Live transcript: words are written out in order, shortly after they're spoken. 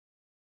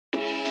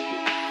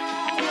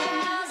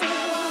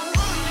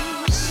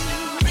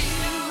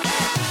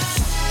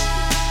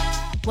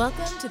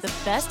Welcome to the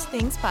Best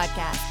Things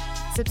Podcast.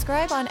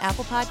 Subscribe on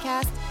Apple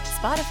Podcasts,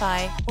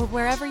 Spotify, or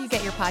wherever you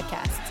get your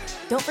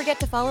podcasts. Don't forget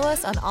to follow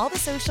us on all the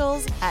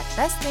socials at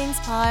Best Things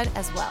Pod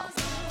as well.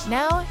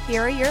 Now,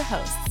 here are your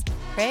hosts,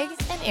 Craig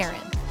and Aaron.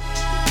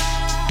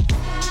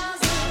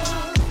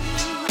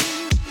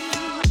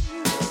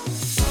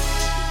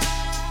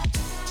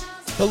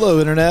 Hello,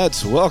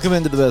 Internet. Welcome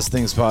into the Best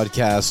Things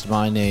Podcast.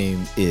 My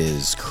name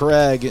is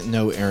Craig.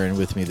 No Aaron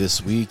with me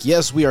this week.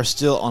 Yes, we are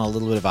still on a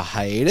little bit of a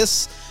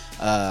hiatus,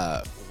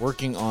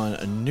 working on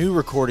a new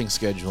recording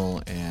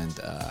schedule and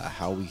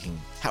how we can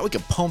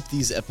pump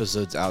these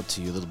episodes out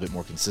to you a little bit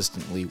more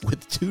consistently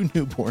with two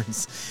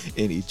newborns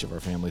in each of our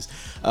families.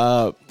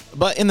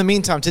 But in the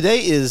meantime,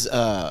 today is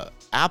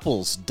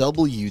Apple's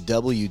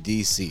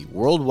WWDC,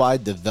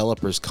 Worldwide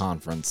Developers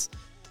Conference.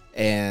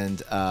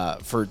 And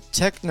for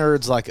tech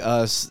nerds like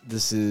us,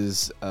 this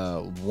is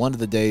one of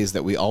the days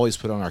that we always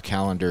put on our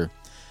calendar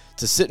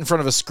to sit in front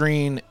of a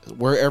screen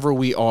wherever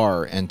we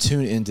are and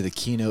tune into the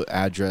keynote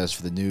address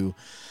for the new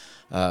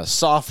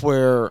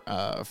software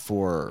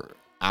for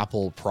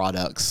Apple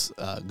products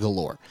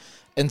galore.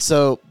 And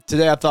so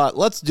today I thought,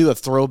 let's do a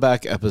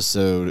throwback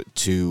episode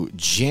to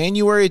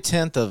January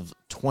 10th of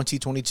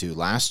 2022.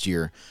 Last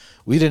year,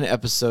 we did an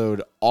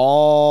episode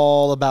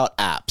all about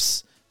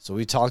apps. So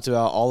we talked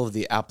about all of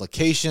the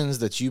applications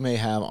that you may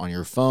have on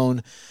your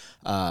phone,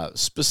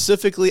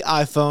 specifically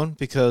iPhone,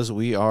 because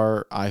we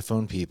are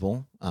iPhone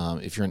people.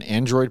 If you're an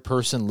Android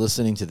person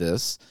listening to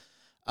this,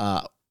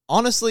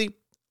 honestly,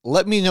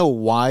 let me know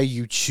why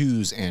you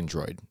choose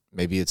Android.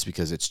 Maybe it's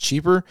because it's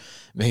cheaper.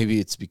 Maybe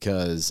it's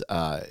because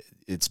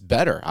it's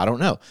better. I don't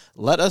know.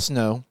 Let us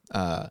know.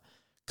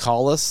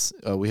 Call us.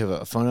 We have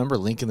a phone number,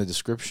 link in the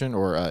description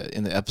or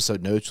in the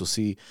episode notes. You'll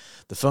see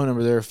the phone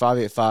number there,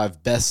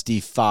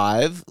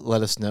 585-BESTIE5.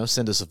 Let us know.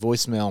 Send us a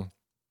voicemail.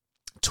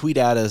 Tweet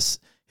at us.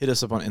 Hit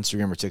us up on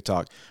Instagram or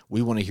TikTok.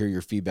 We want to hear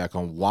your feedback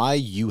on why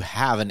you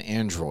have an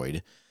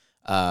Android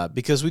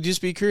because we'd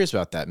just be curious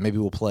about that. Maybe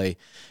we'll play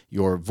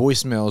your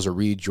voicemails or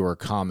read your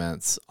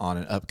comments on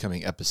an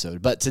upcoming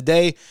episode. But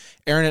today,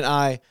 Aaron and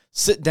I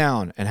sit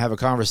down and have a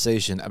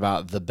conversation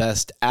about the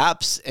best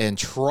apps and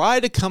try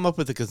to come up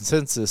with a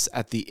consensus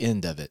at the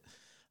end of it.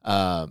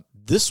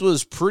 This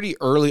was pretty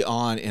early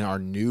on in our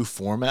new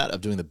format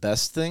of doing the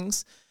best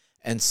things.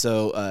 And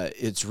so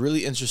it's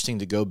really interesting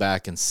to go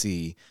back and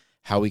see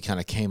how we kind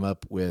of came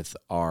up with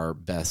our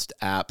best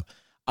app.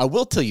 I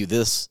will tell you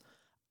this.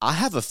 I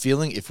have a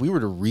feeling if we were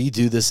to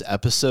redo this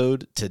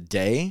episode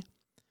today,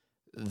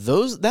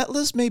 that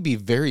list may be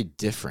very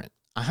different.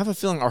 I have a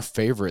feeling our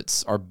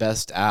favorites, our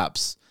best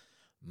apps,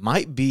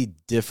 might be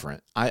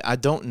different. I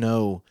don't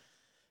know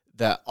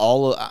that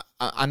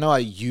I know I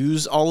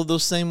use all of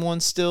those same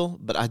ones still,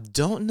 but I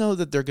don't know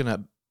that they're going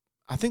to,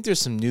 I think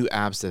there's some new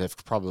apps that have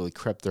probably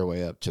crept their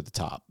way up to the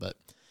top, but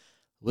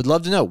would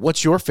love to know,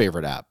 what's your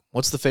favorite app?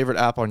 What's the favorite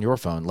app on your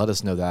phone? Let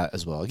us know that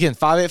as well. Again,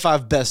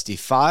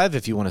 585-BESTIE5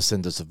 if you want to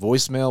send us a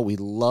voicemail. We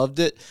loved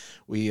it.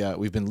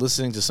 We've been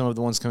listening to some of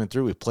the ones coming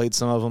through. We've played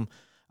some of them.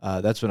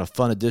 That's been a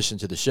fun addition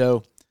to the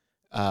show.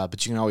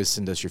 But you can always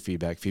send us your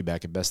feedback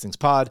at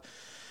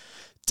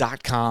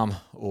bestthingspod.com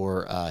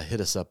or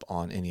hit us up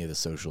on any of the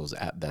socials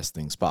at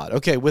bestthingspod.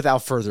 Okay,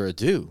 without further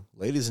ado,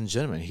 ladies and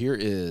gentlemen, here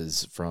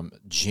is from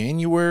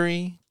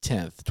January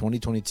 10th,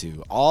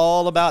 2022,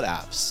 all about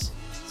apps.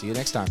 See you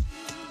next time.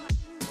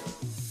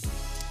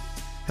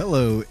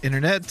 Hello,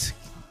 Internet.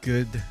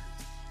 Good,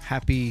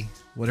 happy,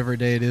 whatever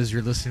day it is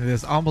you're listening to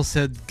this. I almost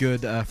said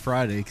good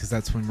Friday because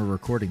that's when we're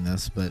recording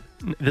this, but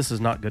this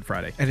is not Good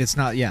Friday. And it's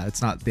not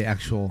the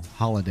actual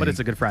holiday. But it's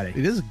a Good Friday.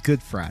 It is a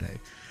Good Friday.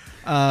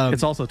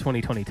 It's also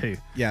 2022.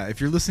 Yeah, if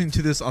you're listening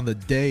to this on the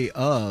day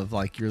of,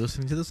 like you're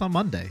listening to this on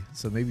Monday,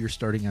 so maybe you're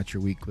starting out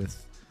your week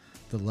with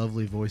the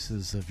lovely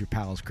voices of your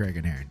pals, Craig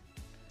and Aaron.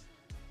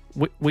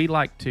 We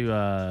like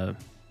to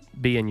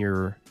be in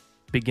your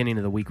beginning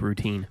of the week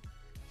routine.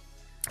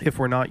 If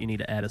we're not, you need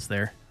to add us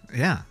there.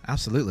 Yeah,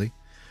 absolutely.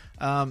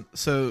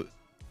 So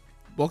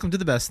welcome to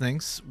the Best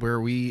Things,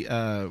 where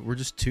we're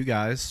just two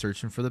guys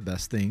searching for the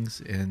best things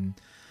in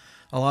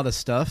a lot of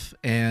stuff,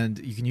 and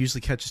you can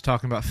usually catch us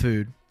talking about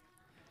food.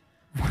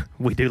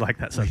 We do like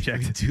that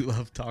subject. We do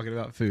love talking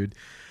about food.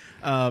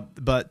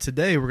 But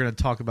today we're going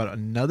to talk about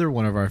another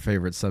one of our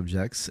favorite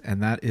subjects,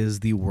 and that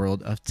is the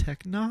world of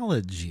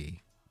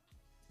technology.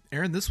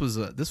 Aaron, this was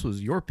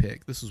your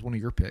pick. This was one of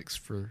your picks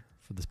for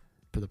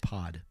the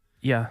pod.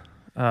 Yeah.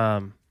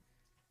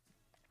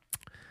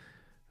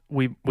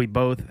 We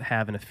both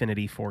have an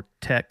affinity for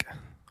tech,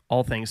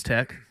 all things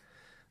tech,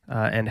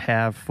 and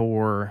have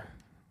for,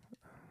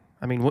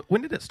 I mean,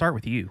 when did it start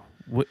with you?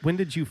 When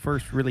did you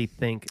first really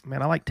think,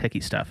 man, I like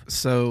techie stuff?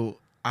 So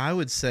I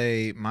would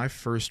say my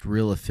first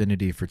real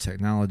affinity for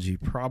technology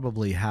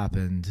probably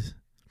happened,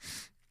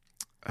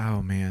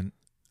 oh man,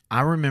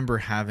 I remember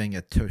having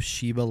a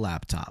Toshiba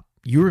laptop.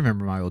 You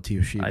remember my old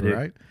Toshiba, I do.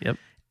 Right? Yep.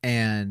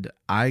 And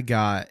I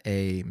got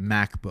a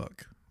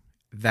MacBook.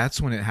 That's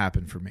when it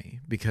happened for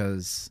me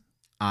because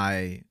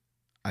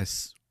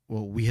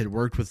we had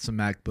worked with some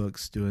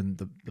MacBooks doing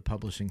the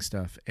publishing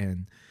stuff,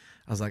 and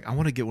I was like, I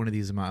want to get one of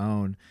these of my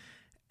own.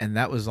 And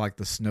that was like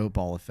the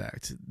snowball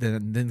effect.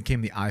 Then came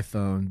the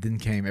iPhone, then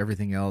came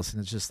everything else.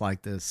 And it's just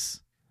like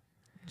this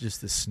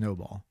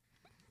snowball.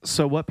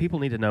 So what people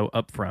need to know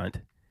up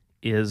front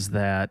is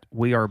that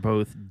we are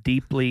both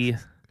deeply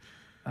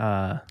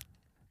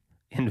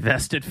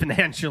invested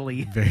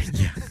financially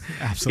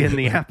in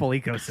the Apple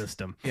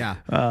ecosystem. Yeah.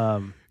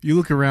 You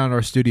look around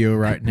our studio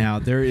right now,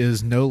 there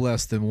is no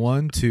less than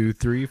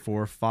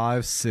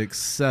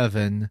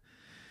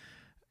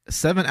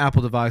 7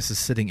 Apple devices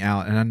sitting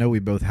out, and I know we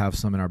both have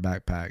some in our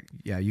backpack.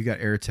 Yeah, you got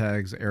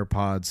AirTags,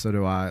 AirPods, so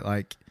do I.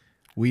 Like,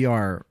 we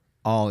are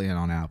all in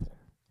on Apple.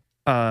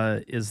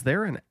 Is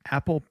there an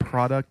Apple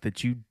product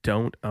that you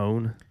don't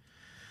own?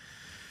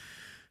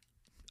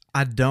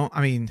 I don't.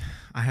 I mean,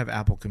 I have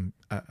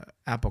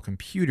Apple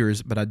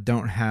computers, but I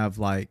don't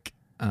have I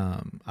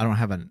don't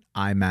have an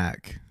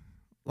iMac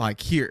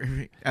like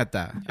here at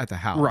the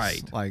house.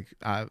 Right. Like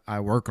I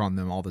work on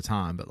them all the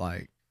time, but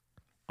like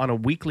on a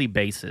weekly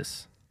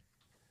basis,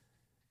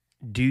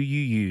 do you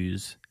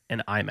use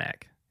an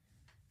iMac?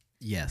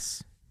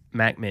 Yes.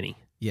 Mac Mini?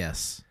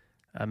 Yes.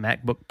 A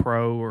MacBook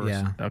Pro or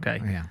yeah.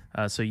 Okay.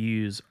 Yeah. So you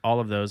use all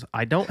of those.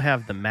 I don't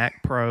have the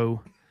Mac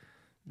Pro,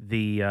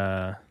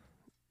 the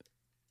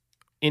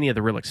any of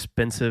the real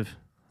expensive.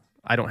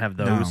 I don't have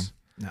those.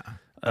 No.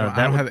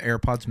 I don't have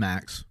AirPods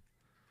Max.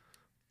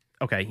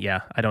 Okay,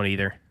 yeah, I don't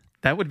either.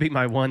 That would be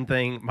my one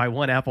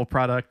one Apple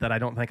product that I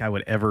don't think I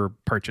would ever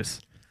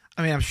purchase.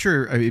 I mean, I'm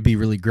sure it'd be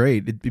really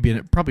great.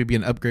 It'd probably be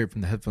an upgrade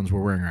from the headphones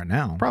we're wearing right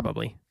now.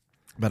 Probably.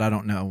 But I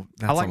don't know.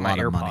 That's I like a my lot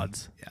of money.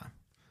 AirPods. Yeah.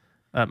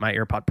 My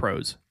AirPod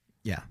Pros.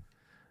 Yeah.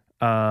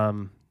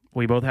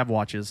 We both have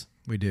watches.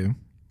 We do.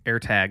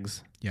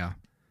 AirTags. Yeah.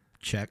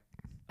 Check.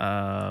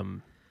 iPads.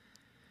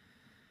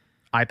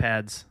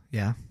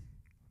 Yeah.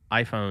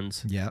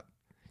 iPhones. Yeah.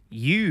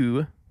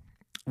 You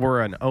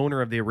were an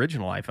owner of the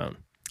original iPhone.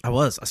 I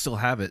was. I still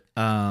have it.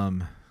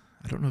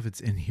 I don't know if it's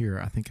in here.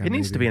 I think it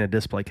needs to be in a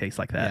display case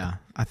like that. Yeah.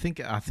 I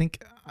think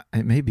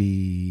it may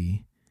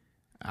be.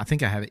 I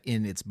think I have it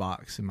in its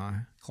box in my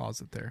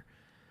closet there.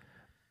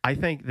 I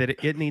think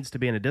that it needs to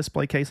be in a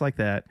display case like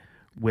that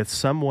with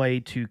some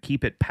way to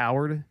keep it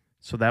powered,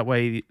 so that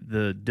way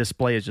the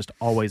display is just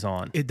always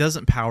on. It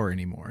doesn't power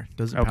anymore. It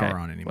doesn't power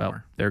on anymore.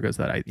 Well, there goes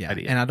that idea.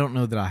 And I don't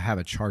know that I have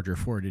a charger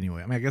for it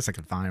anyway. I mean, I guess I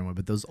could find one,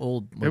 but those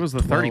old... It was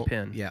the 30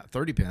 pin. Yeah,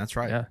 30 pin. That's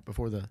right. Yeah.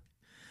 Before the...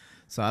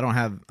 So I don't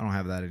have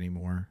that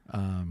anymore.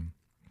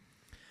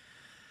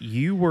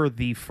 You were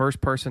the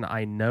first person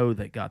I know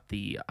that got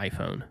the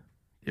iPhone,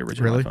 the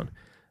original Really? iPhone.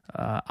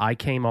 I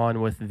came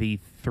on with the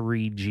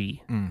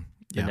 3G,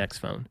 the next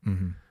phone.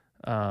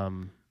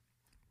 Mm-hmm.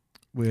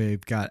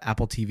 We've got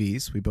Apple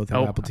TVs. We both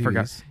have Apple TVs. I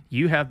forgot.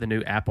 You have the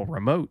new Apple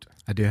remote.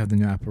 I do have the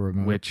new Apple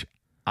remote. Which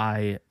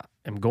I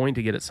am going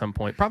to get at some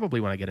point, probably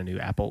when I get a new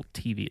Apple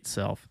TV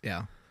itself.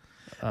 Yeah.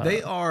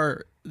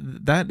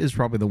 That is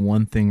probably the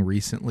one thing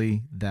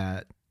recently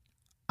that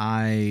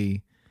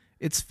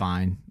it's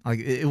fine. Like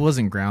it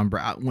wasn't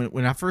groundbreaking.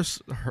 When I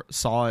first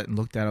saw it and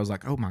looked at it, I was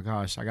like, oh my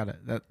gosh,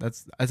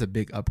 that's a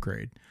big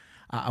upgrade.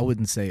 I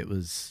wouldn't say it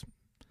was.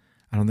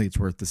 I don't think it's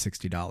worth the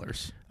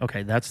 $60.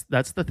 Okay, that's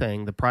the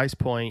thing. The price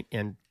point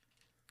in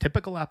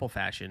typical Apple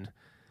fashion,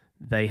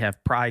 they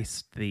have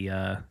priced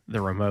the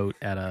remote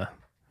at a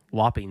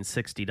whopping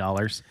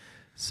 $60.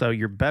 So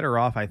you're better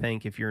off, I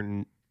think, if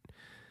you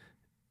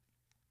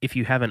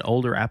have an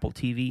older Apple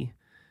TV,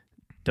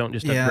 don't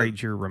just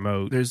upgrade your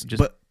remote.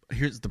 But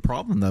here's the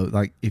problem though.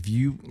 Like if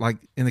you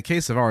in the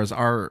case of ours,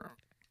 I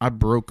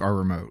broke our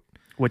remote.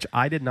 Which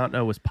I did not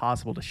know was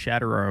possible to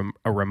shatter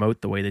a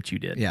remote the way that you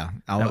did. Yeah.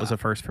 That was a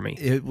first for me.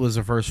 It was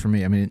a first for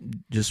me. I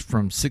mean, just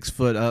from 6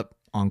 foot up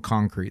on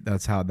concrete,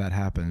 that's how that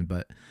happened.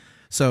 But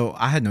so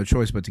I had no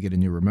choice but to get a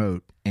new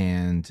remote.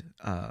 And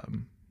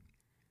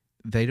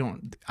they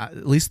don't,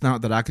 at least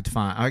not that I could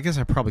find. I guess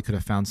I probably could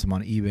have found some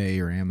on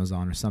eBay or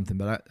Amazon or something.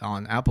 But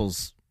on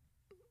Apple's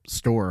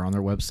store, on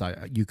their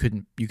website, you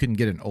couldn't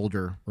get an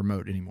older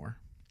remote anymore.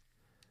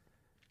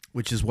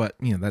 Which is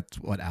that's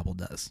what Apple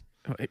does.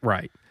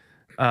 Right.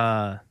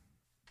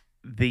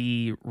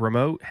 The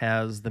remote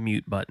has the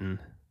mute button,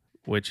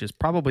 which is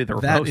probably the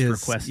most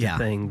requested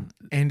thing.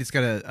 And it's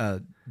got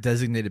a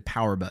designated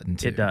power button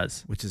too. It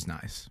does. Which is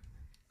nice.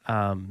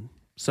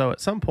 So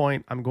at some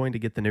point, I'm going to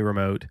get the new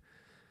remote.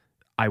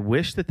 I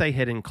wish that they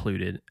had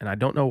included, and I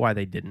don't know why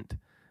they didn't,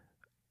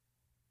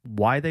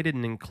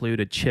 include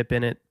a chip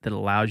in it that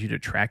allows you to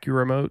track your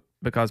remote,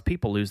 because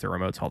people lose their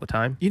remotes all the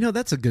time.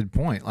 That's a good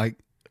point. Like,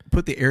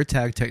 put the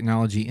AirTag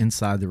technology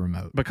inside the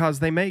remote. Because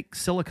they make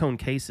silicone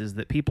cases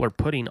that people are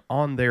putting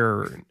on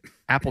their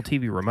Apple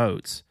TV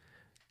remotes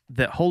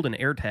that hold an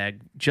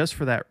AirTag just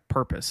for that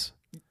purpose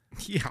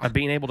of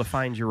being able to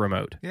find your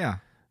remote. Yeah.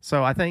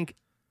 So I think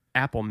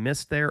Apple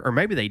missed there, or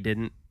maybe they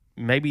didn't.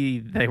 Maybe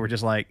they were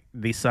just like,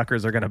 these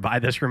suckers are going to buy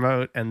this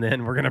remote, and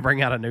then we're going to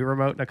bring out a new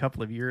remote in a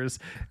couple of years,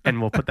 and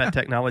we'll put that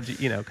technology,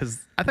 because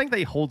I think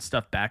they hold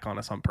stuff back on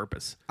us on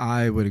purpose.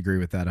 I would agree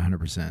with that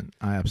 100%.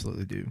 I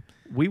absolutely do.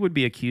 We would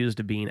be accused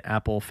of being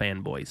Apple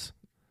fanboys.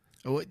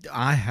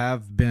 I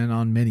have been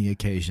on many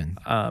occasions.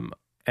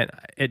 and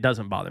it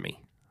doesn't bother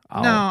me.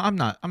 No, I'm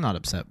not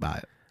upset by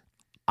it.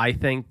 I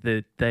think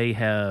that they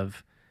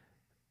have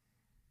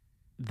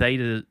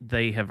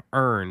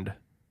earned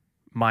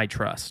my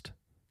trust.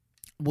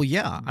 Well,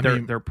 yeah.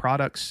 Their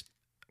products,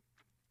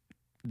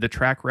 the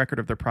track record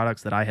of their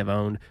products that I have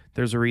owned,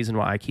 there's a reason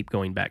why I keep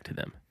going back to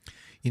them.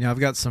 I've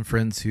got some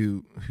friends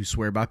who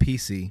swear by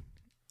PC.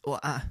 Well,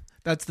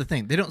 that's the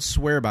thing. They don't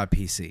swear by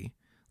PC.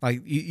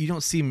 Like, you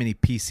don't see many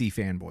PC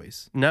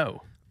fanboys.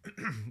 No.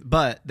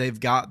 But they've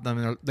got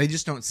them. They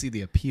just don't see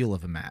the appeal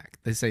of a Mac.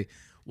 They say,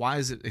 why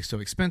is it so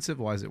expensive?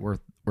 Why is it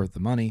worth the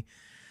money?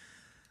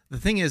 The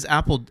thing is,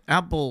 Apple,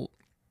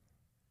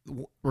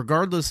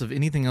 regardless of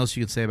anything else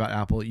you can say about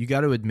Apple, you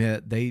got to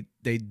admit they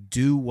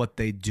do what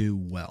they do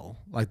well.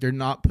 Like, they're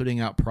not putting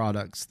out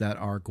products that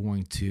are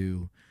going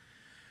to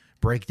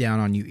break down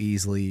on you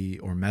easily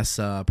or mess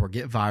up or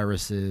get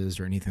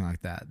viruses or anything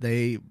like that.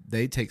 They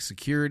take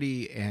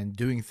security and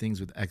doing things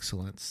with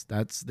excellence.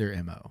 That's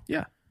their MO.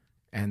 Yeah.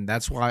 And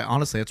that's why,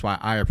 honestly, that's why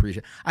I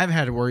appreciate it. I haven't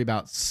had to worry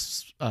about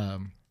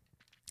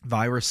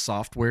virus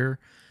software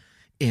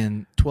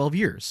in 12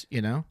 years,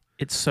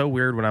 It's so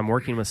weird when I'm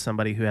working with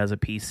somebody who has a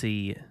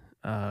PC,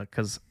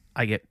 because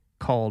I get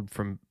called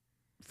from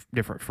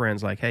different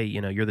friends like, hey,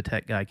 you're the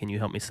tech guy. Can you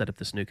help me set up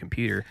this new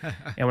computer?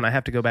 And when I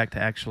have to go back to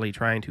actually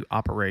trying to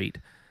operate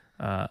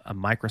a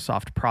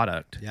Microsoft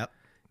product, yep,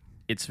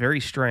 it's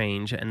very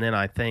strange. And then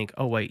I think,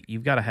 oh, wait,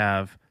 you've got to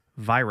have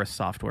virus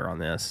software on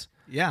this.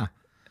 Yeah.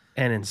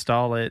 And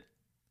install it.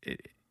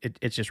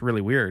 It's just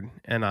really weird.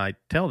 And I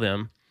tell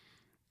them,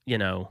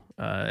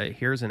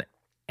 here's an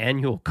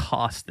annual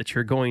cost that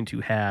you're going to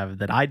have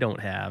that I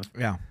don't have.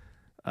 Yeah.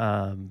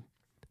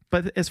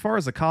 But as far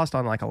as the cost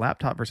on like a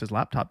laptop versus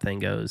laptop thing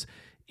goes,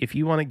 if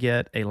you want to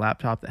get a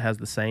laptop that has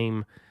the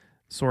same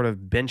sort of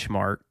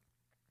benchmark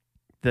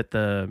that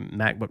the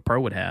MacBook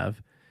Pro would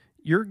have,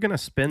 you're going to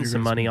spend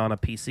some money on a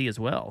PC as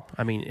well.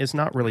 I mean, it's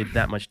not really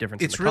that much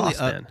difference in the cost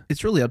then.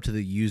 It's really up to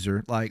the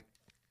user. Like,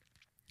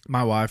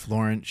 my wife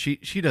Lauren,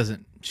 she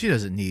doesn't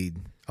need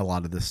a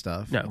lot of this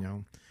stuff.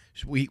 No.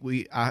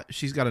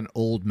 She's got an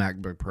old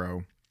MacBook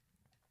Pro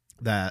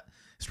that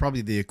is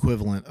probably the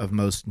equivalent of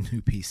most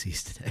new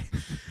PCs today.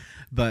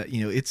 But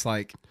it's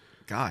like,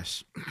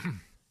 gosh,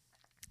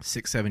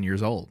 6-7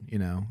 years old.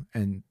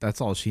 And that's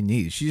all she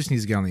needs. She just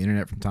needs to get on the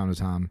internet from time to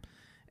time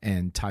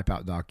and type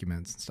out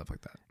documents and stuff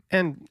like that.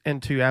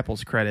 And to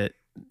Apple's credit,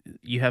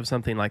 you have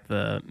something like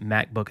the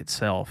MacBook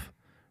itself,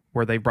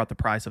 where they brought the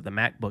price of the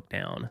MacBook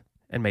down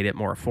and made it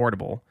more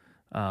affordable.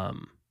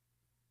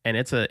 And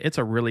it's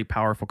a really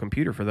powerful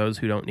computer for those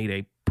who don't need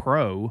a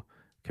pro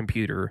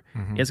computer.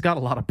 Mm-hmm. It's got a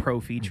lot of pro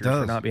features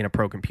for not being a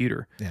pro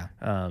computer. Yeah.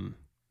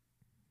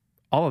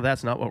 All of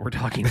that's not what we're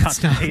talking about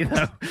today,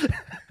 though.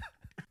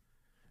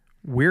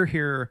 We're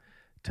here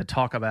to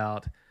talk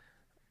about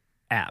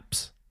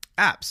apps.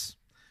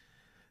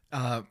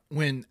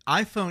 When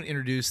iPhone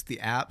introduced the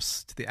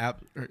apps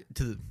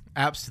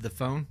to the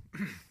phone.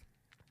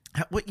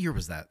 What year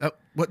was that?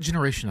 What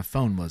generation of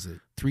phone was it?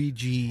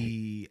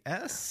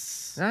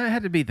 3GS? It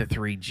had to be the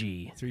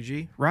 3G.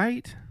 3G?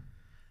 Right?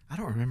 I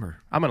don't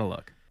remember. I'm going to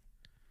look.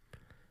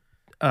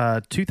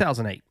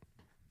 2008.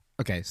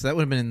 Okay, so that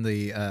would have been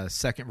the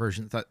second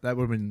version. That would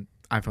have been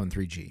iPhone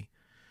 3G.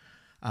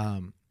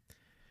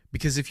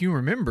 Because if you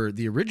remember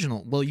the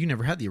original, well, you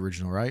never had the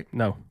original, right?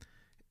 No.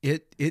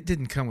 It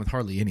didn't come with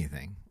hardly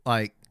anything.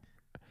 Like,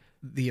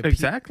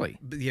 exactly.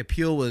 The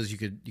appeal was you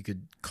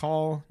could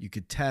call, you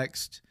could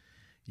text,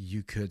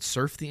 you could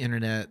surf the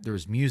internet. There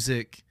was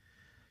music.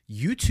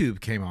 YouTube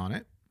came on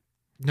it.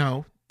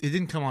 No, it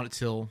didn't come on it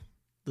till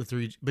the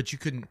 3G, but you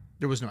couldn't.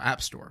 There was no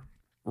app store.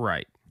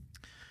 Right.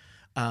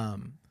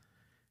 And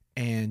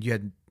you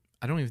had.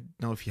 I don't even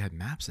know if you had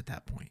maps at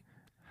that point.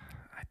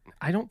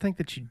 I don't think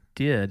that you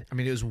did. I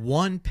mean, it was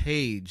one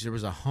page. There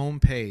was a home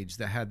page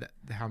that had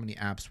how many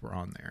apps were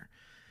on there.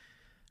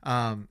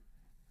 And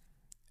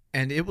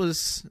that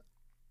was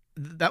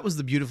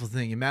the beautiful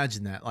thing.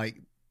 Imagine that.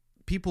 Like,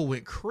 people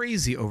went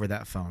crazy over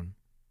that phone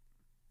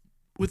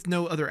with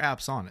no other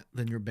apps on it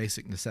than your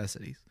basic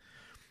necessities.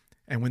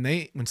 And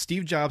when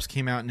Steve Jobs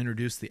came out and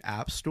introduced the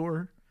App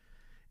Store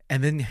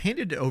and then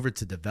handed it over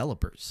to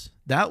developers,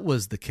 that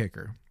was the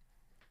kicker,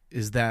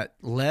 is that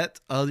let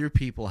other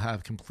people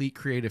have complete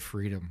creative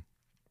freedom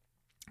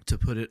to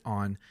put it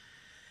on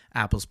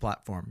Apple's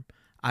platform.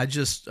 I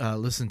just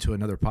listened to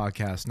another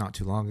podcast not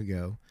too long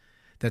ago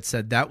that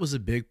said that was a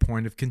big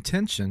point of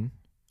contention,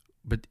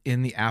 but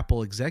in the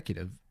Apple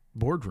executive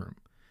boardroom.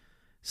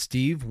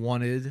 Steve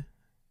wanted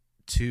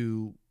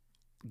to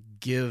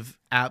give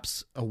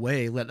apps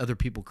away, let other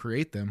people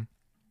create them,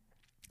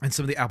 and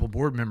some of the Apple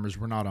board members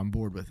were not on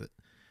board with it.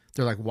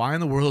 They're like, why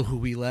in the world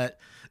would we let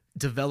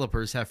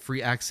developers have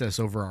free access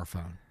over our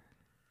phone?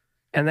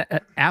 And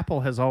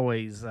Apple has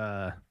always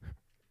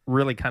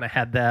really kind of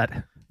had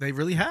that. They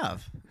really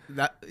have.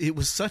 That it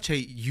was such a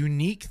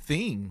unique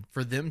thing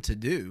for them to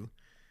do.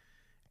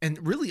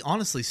 And really,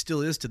 honestly,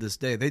 still is to this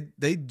day.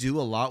 They do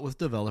a lot with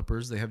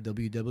developers. They have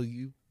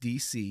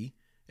WWDC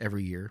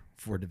every year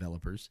for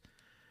developers.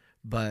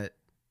 But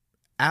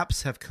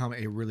apps have come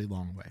a really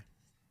long way.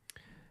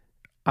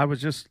 I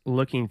was just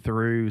looking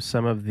through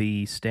some of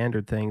the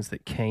standard things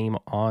that came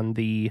on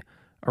the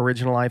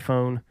original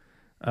iPhone.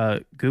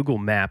 Google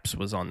Maps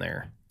was on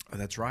there, Oh,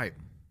 that's right.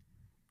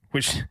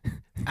 which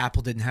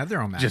Apple didn't have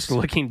their own maps. just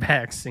looking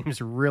back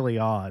seems really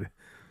odd.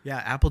 Yeah,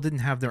 Apple didn't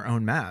have their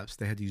own maps.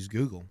 They had to use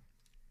Google.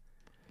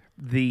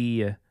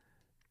 The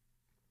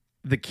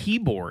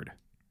keyboard,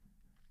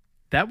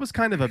 that was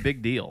kind of a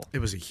big deal. It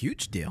was a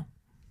huge deal.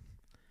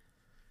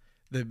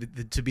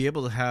 To be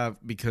able to have,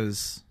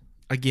 because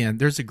again,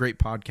 there's a great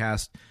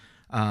podcast.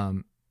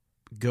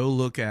 Go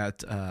look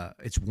at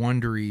it's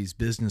Wondery's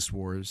Business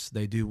Wars.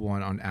 They do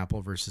one on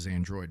Apple versus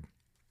Android,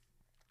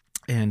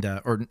 and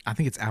or I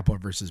think it's Apple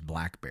versus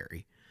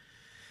BlackBerry,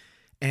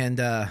 and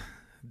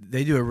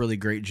they do a really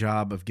great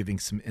job of giving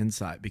some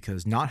insight,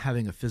 because not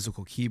having a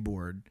physical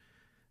keyboard,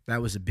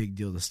 that was a big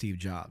deal to Steve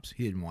Jobs.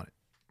 He didn't want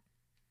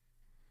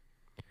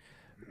it.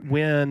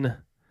 When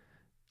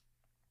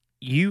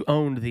you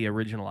owned the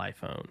original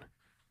iPhone,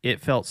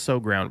 it felt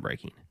so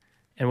groundbreaking.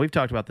 And we've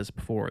talked about this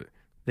before,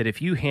 that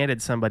if you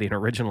handed somebody an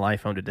original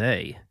iPhone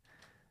today,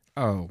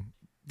 Oh,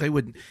 they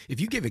wouldn't.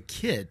 If you gave a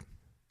kid,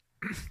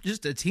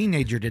 just a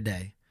teenager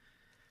today,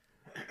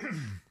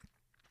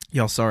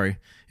 y'all, sorry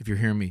if you're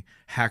hearing me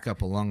hack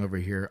up a lung over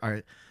here.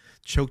 I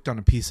choked on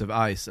a piece of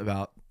ice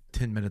about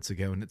 10 minutes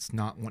ago, and it's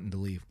not wanting to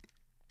leave.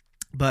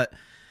 But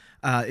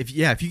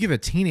if you give a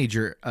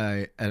teenager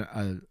a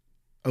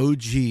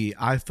OG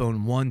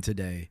iPhone 1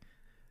 today,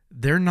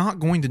 they're not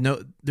going to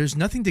know. There's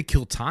nothing to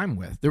kill time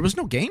with. There was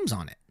no games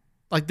on it.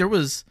 Like there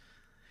was,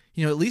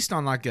 at least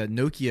on like a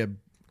Nokia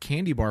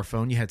candy bar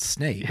phone, you had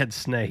Snake. you had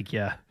Snake,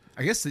 yeah.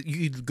 I guess that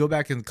you could go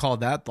back and call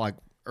that like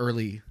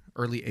early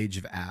age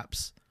of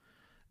apps.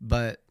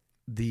 But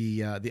the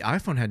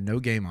iPhone had no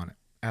game on it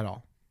at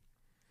all.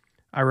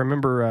 I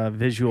remember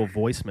visual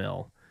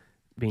voicemail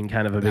being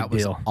kind of a big deal. That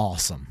was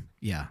awesome.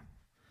 Yeah.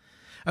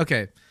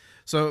 Okay,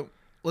 so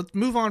let's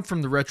move on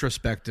from the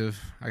retrospective.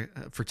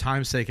 For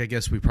time's sake, I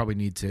guess we probably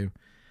need to.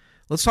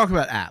 Let's talk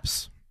about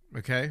apps,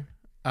 okay?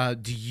 I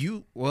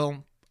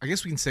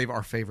guess we can save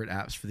our favorite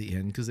apps for the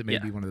end, because it may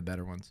be one of the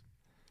better ones.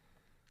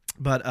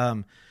 But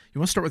you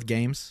want to start with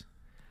games?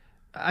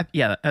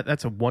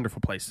 That's a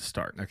wonderful place to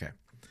start. Okay.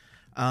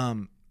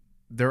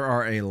 There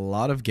are a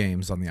lot of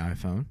games on the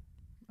iPhone.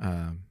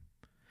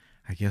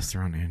 I guess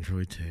they're on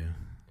Android too.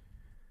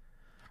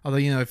 Although,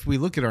 if we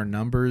look at our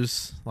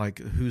numbers, like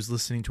who's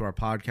listening to our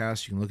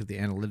podcast, you can look at the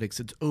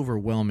analytics. It's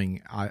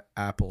overwhelming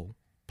Apple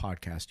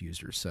podcast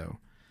users. So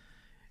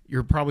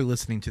you're probably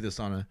listening to this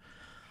on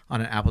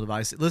an Apple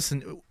device.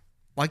 Listen,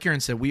 like Aaron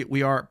said,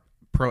 we are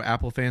pro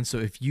Apple fans. So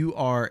if you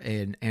are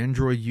an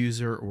Android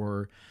user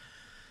or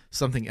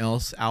something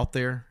else out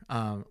there,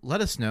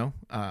 let us know.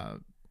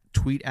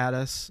 Tweet at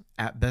us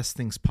at Best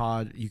Things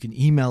Pod. You can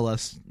email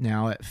us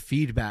now at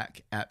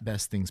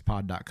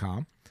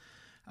feedback@bestthingspod.com.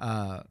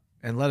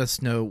 And let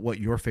us know what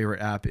your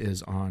favorite app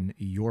is on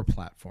your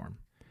platform.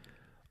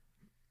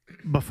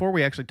 Before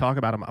we actually talk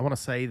about them, I want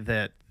to say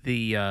that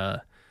the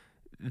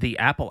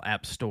Apple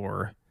App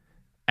Store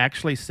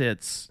actually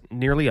sits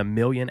nearly 1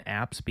 million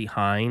apps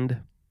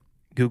behind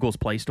Google's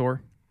Play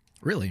Store.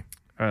 Really?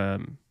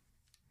 They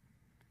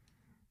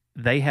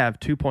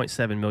have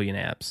 2.7 million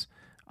apps.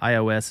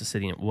 iOS is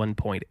sitting at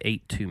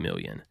 1.82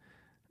 million.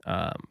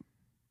 And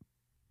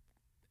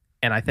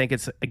I think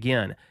it's,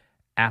 again,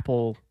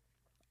 Apple,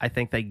 I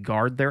think they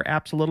guard their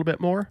apps a little bit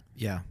more.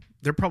 Yeah.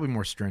 They're probably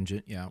more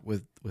stringent,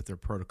 with their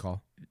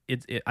protocol.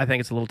 I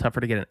think it's a little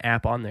tougher to get an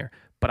app on there.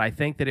 But I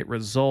think that it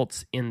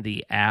results in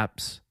the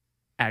apps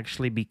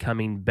actually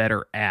becoming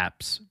better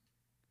apps,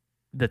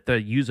 that the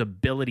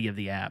usability of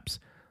the apps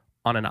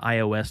on an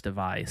iOS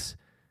device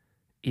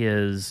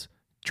is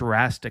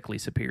drastically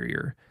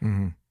superior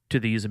to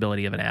the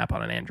usability of an app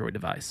on an Android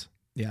device.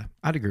 Yeah,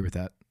 I'd agree with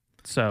that.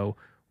 So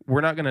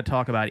we're not going to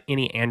talk about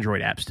any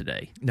Android apps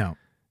today. No.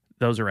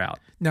 Those are out.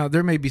 Now,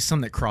 there may be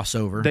some that cross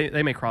over.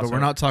 They may cross over. But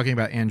we're not talking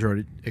about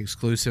Android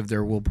exclusive.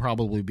 There will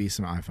probably be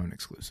some iPhone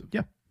exclusive.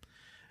 Yeah.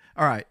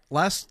 All right.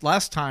 Last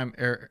time,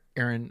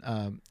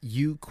 Aaron,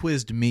 you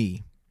quizzed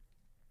me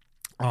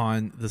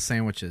on the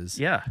sandwiches.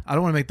 Yeah. I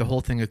don't want to make the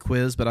whole thing a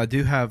quiz, but I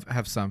do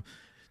have some.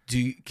 Do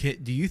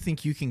you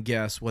think you can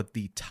guess what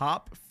the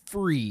top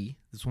free,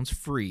 this one's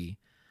free,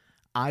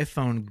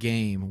 iPhone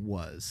game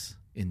was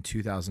in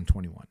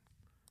 2021?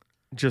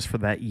 Just for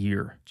that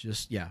year.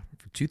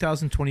 For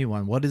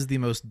 2021, what is the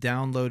most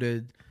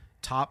downloaded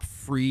top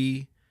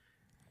free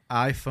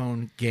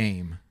iPhone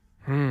game?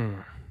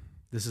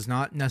 This is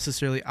not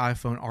necessarily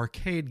iPhone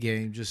arcade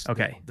game, just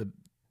okay. The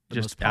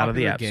just most out of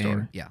the popular App game.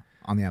 Store. Yeah,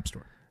 on the App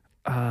Store.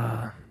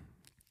 I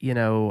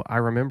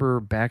remember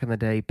back in the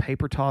day,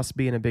 Paper Toss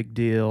being a big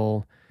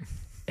deal,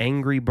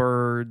 Angry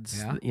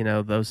Birds,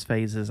 those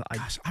phases.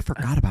 Gosh, I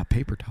forgot about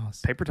Paper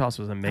Toss. Paper Toss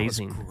was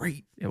amazing. That was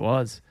great. It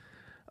was.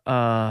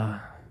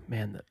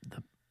 Man,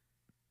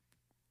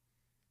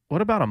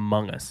 what about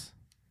Among Us?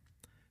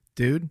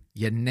 Dude,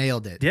 you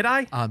nailed it. Did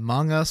I?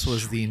 Among Us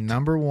was the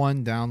number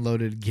one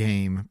downloaded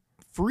game,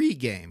 free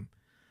game,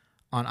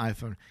 on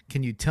iPhone.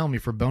 Can you tell me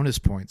for bonus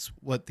points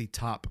what the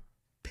top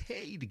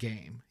paid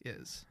game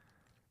is?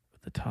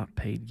 The top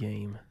paid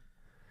game.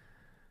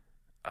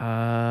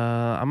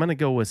 I'm going to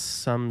go with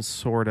some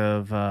sort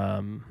of...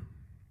 how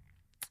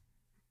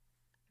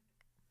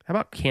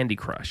about Candy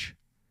Crush?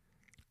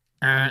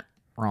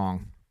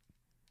 Wrong.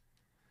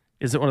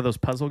 Is it one of those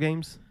puzzle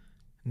games?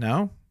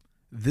 No.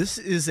 This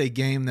is a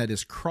game that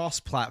is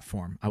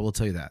cross-platform. I will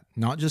tell you that.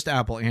 Not just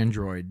Apple,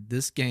 Android.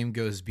 This game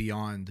goes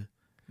beyond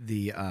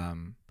the...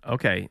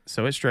 Okay,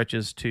 so it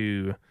stretches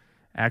to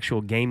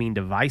actual gaming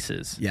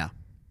devices. Yeah.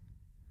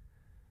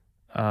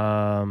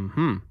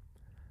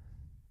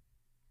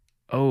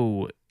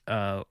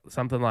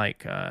 Something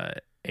like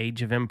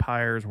Age of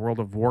Empires, World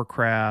of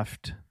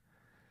Warcraft,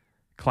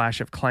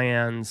 Clash of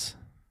Clans.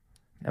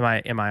 Am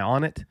I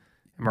on it?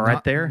 Am I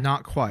right there?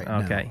 Not quite.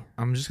 Okay. No.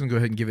 I'm just going to go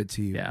ahead and give it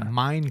to you. Yeah.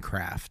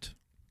 Minecraft.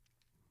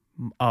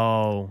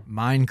 Oh.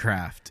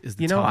 Minecraft is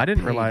the top I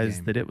didn't paid realize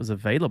game. that it was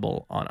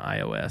available on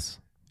iOS.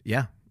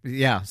 Yeah.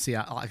 Yeah. See,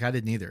 I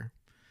didn't either.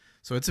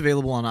 So it's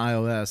available on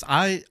iOS.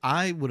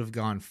 I would have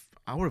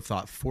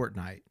thought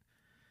Fortnite.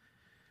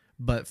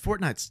 But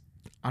Fortnite's,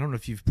 I don't know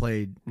if you've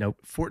played. Nope.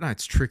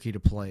 Fortnite's tricky to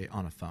play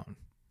on a phone.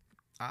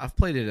 I've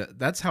played it.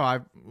 That's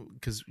how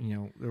because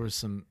there was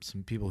some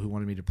people who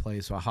wanted me to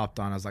play, so I hopped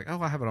on. I was like,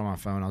 oh, I have it on my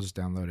phone. I'll just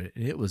download it.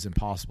 And it was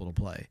impossible to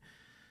play.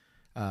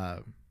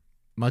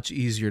 Much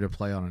easier to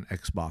play on an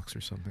Xbox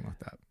or something like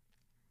that.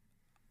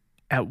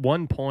 At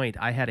one point,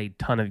 I had a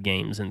ton of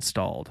games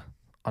installed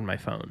on my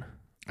phone.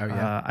 Oh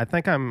yeah. I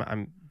think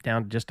I'm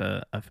down to just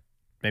a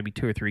maybe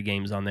 2 or 3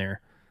 games on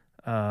there.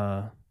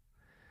 I'm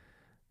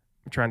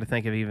trying to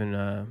think of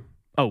even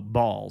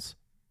Balls.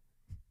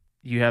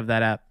 You have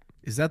that app?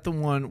 Is that the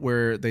one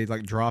where they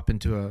like drop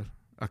into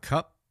a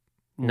cup?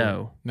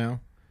 No. No.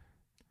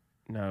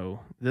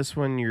 This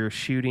one you're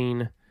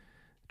shooting,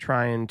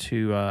 trying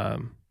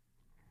to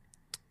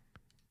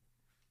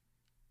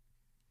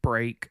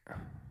break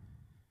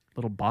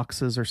little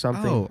boxes or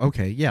something. Oh,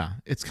 okay. Yeah.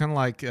 It's kind of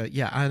like, I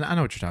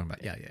know what you're talking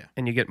about. Yeah.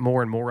 And you get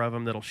more and more of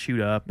them that'll shoot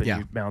up and Yeah.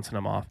 you're bouncing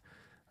them off.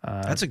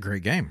 That's a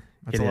great game.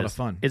 That's a lot of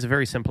fun. It's a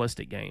very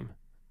simplistic game.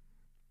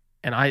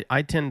 And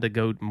I tend to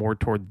go more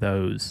toward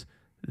those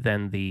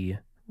than the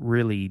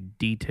really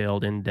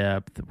detailed,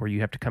 in-depth, where you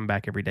have to come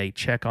back every day,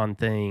 check on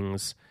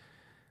things.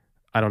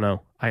 I don't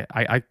know.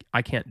 I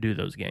can't do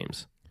those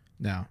games.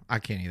 No, I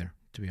can't either,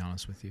 to be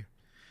honest with you.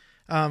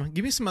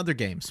 Give me some other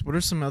games. What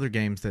are some other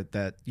games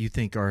that you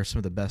think are some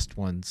of the best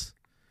ones?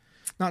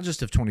 Not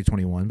just of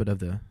 2021, but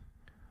of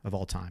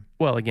all time.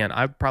 Well, again,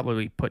 I'd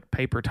probably put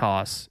Paper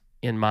Toss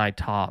in my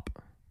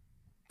top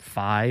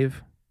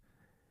 5.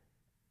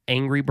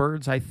 Angry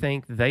Birds, I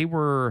think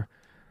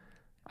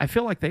I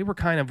feel like they were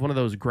kind of one of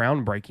those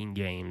groundbreaking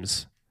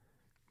games.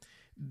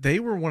 They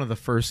were one of the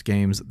first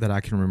games that I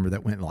can remember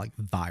that went like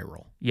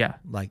viral. Yeah.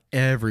 Like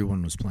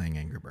everyone was playing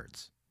Angry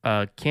Birds.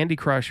 Candy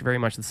Crush, very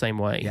much the same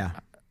way. Yeah.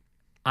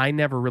 I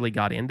never really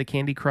got into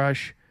Candy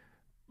Crush,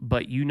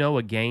 but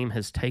a game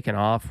has taken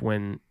off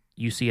when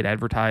you see it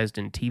advertised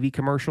in TV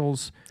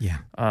commercials. Yeah.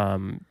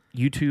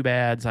 YouTube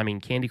ads,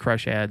 Candy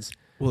Crush ads.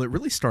 Well, it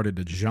really started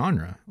a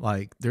genre.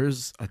 Like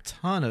there's a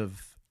ton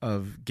of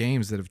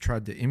games that have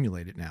tried to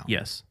emulate it now.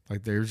 Yes.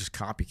 Like they're just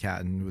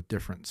copycatting with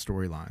different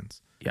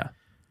storylines. Yeah.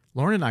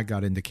 Lauren and I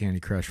got into Candy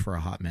Crush for a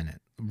hot minute.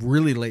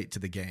 Really late to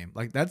the game.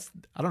 Like I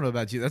don't know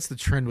about you, that's the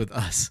trend with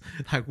us.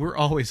 Like we're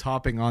always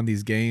hopping on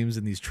these games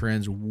and these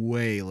trends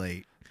way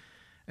late.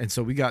 And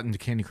so we got into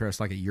Candy Crush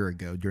like a year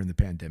ago during the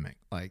pandemic.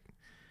 Like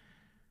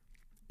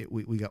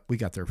we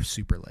got there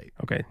super late.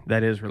 Okay,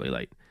 that is really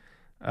late.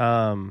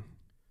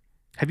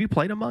 Have you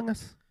played Among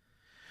Us?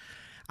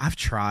 I've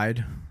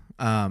tried.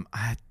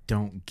 I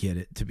don't get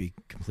it, to be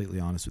completely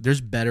honest with you.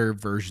 There's better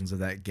versions of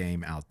that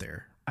game out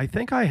there. I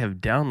think I have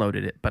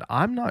downloaded it, but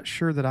I'm not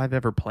sure that I've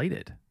ever played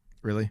it.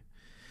 Really?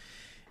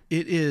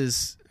 It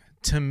is,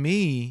 to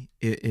me,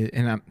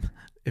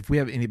 if we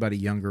have anybody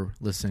younger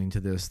listening to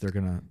this, they're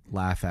going to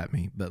laugh at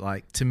me. But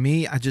like, to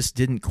me, I just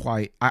didn't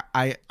quite,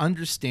 I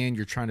understand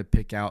you're trying to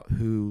pick out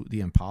who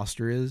the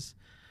imposter is.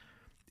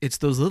 It's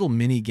those little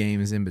mini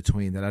games in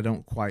between that I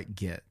don't quite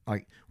get.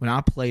 Like when I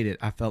played it,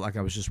 I felt like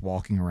I was just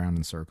walking around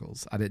in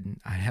circles. I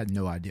had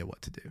no idea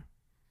what to do.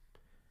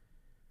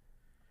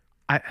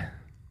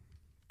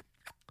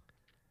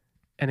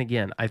 And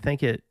again, I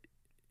think it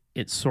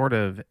sort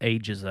of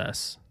ages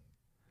us.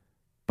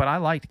 But I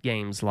liked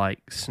games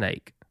like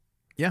Snake.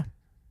 Yeah.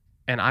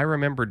 And I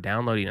remember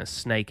downloading a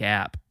Snake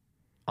app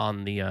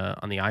on the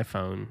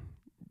iPhone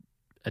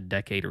a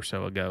decade or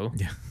so ago.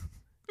 Yeah.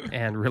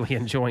 And really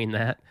enjoying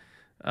that.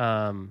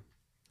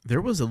 There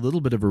was a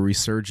little bit of a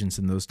resurgence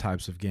in those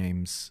types of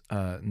games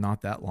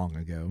not that long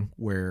ago,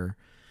 where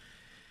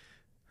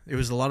it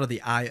was a lot of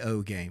the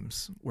IO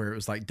games where it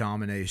was like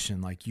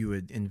domination, like you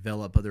would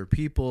envelop other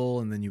people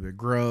and then you would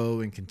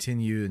grow and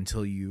continue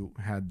until you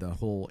had the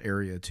whole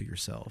area to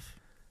yourself.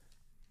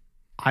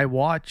 I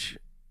watch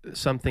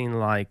something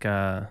like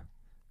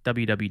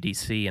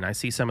WWDC and I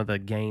see some of the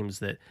games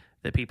that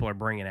people are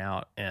bringing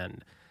out,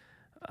 and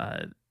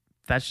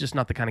that's just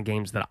not the kind of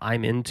games that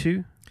I'm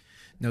into.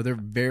 No, they're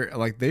very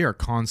they are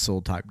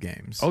console type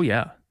games. Oh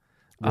yeah,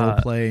 Role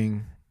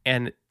playing.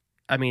 and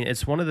I mean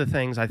it's one of the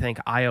things I think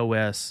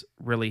iOS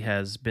really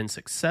has been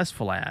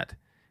successful at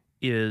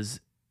is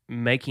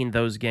making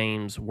those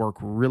games work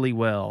really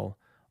well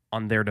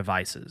on their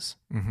devices.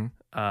 Mm-hmm.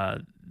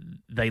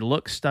 They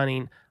look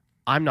stunning.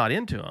 I'm not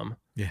into them,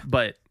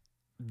 but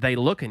they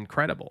look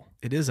incredible.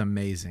 It is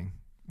amazing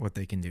what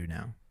they can do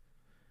now.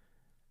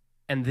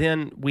 And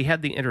then we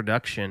had the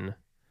introduction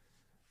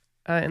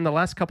in the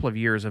last couple of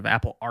years of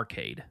Apple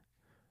Arcade.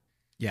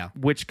 Yeah.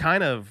 Which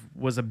kind of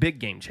was a big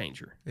game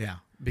changer. Yeah.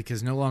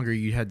 Because no longer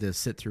you had to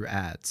sit through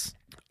ads.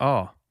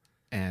 Oh.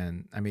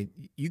 And, I mean,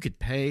 you could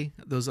pay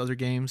those other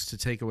games to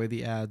take away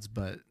the ads,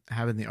 but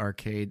having the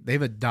arcade,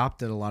 they've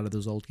adopted a lot of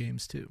those old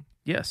games too.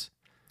 Yes.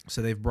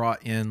 So they've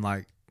brought in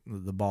like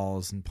the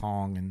balls and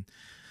Pong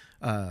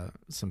and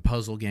some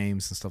puzzle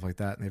games and stuff like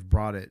that. And they've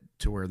brought it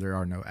to where there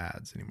are no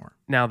ads anymore.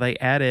 Now they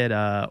added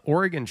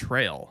Oregon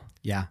Trail.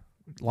 Yeah.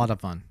 A lot of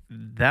fun.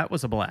 That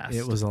was a blast.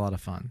 It was a lot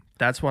of fun.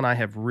 That's one I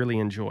have really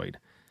enjoyed.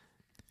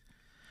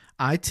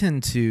 I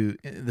tend to,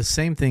 the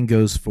same thing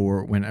goes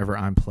for whenever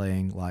I'm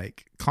playing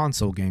like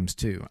console games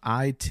too.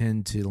 I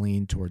tend to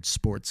lean towards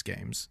sports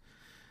games.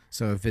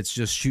 So if it's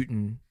just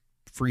shooting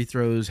free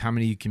throws, how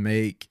many you can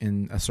make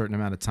in a certain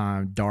amount of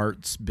time,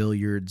 darts,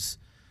 billiards,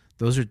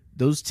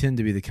 those tend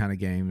to be the kind of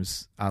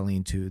games I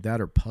lean to.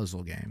 That are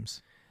puzzle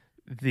games.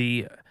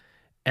 And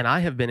I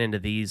have been into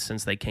these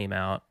since they came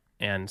out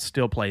and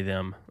still play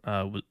them.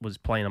 Was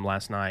playing them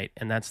last night,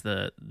 and that's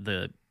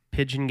the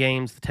pigeon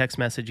games, the text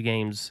message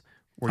games.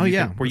 Where you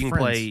can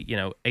play,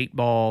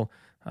 8-ball,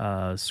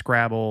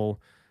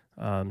 Scrabble,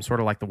 sort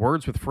of like the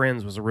Words with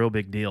Friends was a real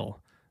big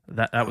deal.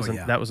 That was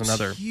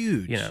another it's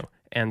huge,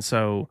 and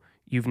so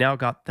you've now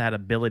got that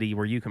ability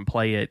where you can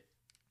play it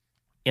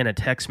in a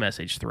text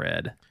message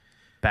thread,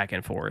 back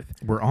and forth.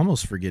 We're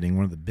almost forgetting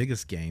one of the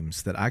biggest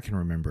games that I can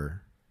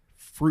remember,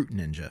 Fruit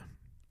Ninja.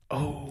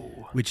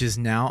 Oh, which is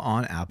now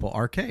on Apple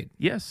Arcade.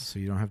 Yes, so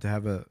you don't have to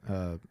have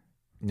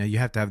you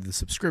have to have the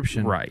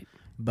subscription, right?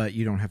 But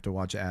you don't have to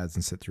watch ads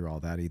and sit through all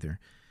that either.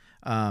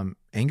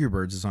 Angry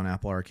Birds is on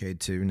Apple Arcade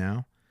too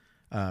now.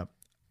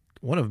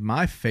 One of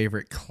my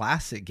favorite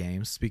classic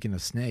games, speaking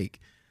of Snake,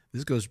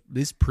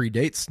 this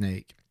predates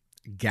Snake.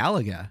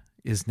 Galaga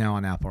is now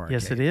on Apple Arcade.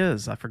 Yes, it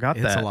is. I forgot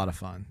that. It's a lot of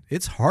fun.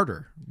 It's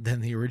harder than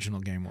the original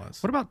game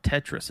was. What about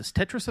Tetris? Is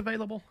Tetris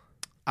available?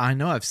 I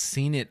know I've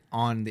seen it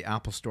on the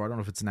Apple Store. I don't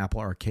know if it's an Apple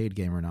Arcade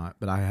game or not,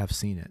 but I have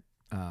seen it.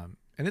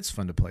 And it's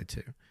fun to play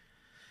too.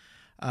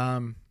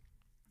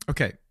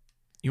 Okay.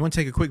 You want to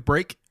take a quick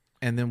break,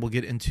 and then we'll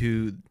get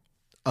into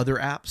other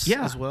apps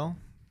as well?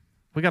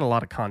 We got a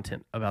lot of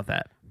content about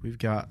that. We've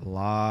got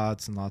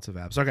lots and lots of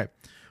apps. Okay.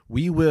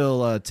 We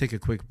will take a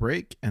quick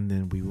break, and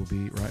then we will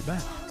be right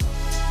back.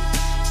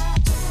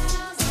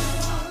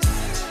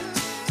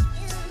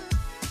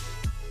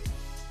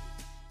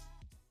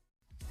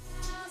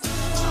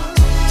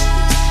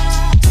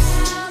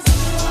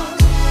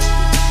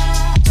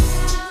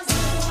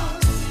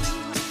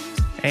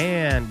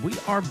 And we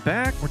are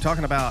back. We're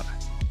talking about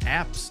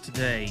apps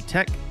today.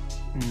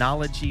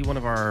 Technology, one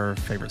of our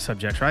favorite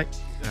subjects, right?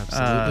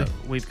 Absolutely.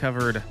 We've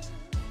covered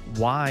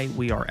why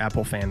we are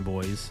Apple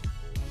fanboys.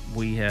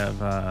 We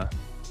have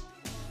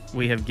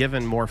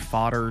given more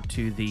fodder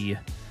to the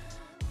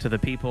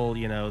people,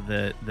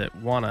 that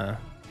want to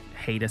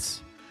hate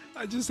us.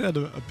 I just had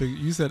a big.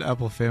 You said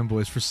Apple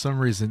fanboys for some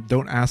reason.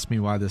 Don't ask me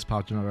why this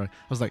popped in my mind.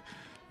 I was like,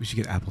 we should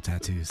get Apple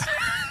tattoos.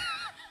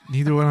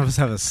 Neither one of us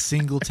have a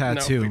single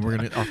tattoo,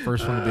 and our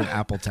first one will be an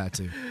Apple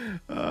tattoo.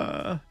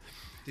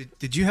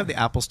 Did you have the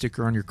Apple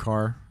sticker on your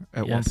car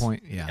at one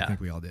point? Yeah, I think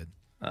we all did.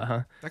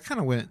 Uh-huh. That kind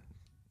of went.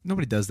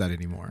 Nobody does that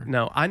anymore.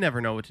 No, I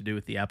never know what to do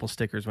with the Apple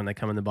stickers when they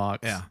come in the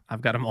box. Yeah.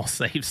 I've got them all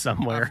saved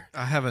somewhere.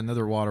 I have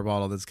another water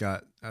bottle that's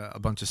got a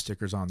bunch of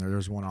stickers on there.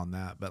 There's one on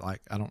that, but I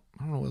don't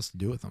know what else to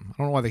do with them. I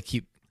don't know why they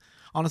keep.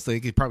 Honestly, they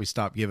could probably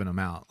stop giving them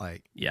out.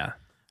 Yeah,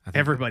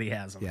 everybody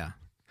has them.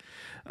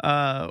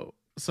 Yeah.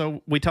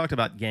 So we talked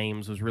about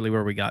games was really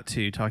where we got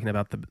to, talking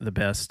about the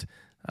best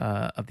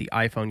of the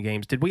iPhone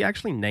games. Did we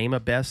actually name a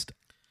best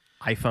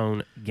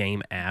iPhone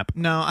game app?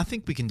 No, I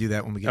think we can do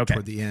that when we get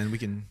toward the end. We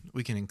can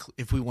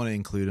if we want to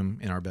include them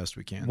in our best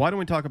we can. Why don't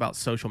we talk about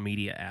social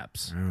media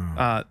apps?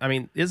 Oh.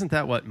 Isn't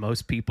that what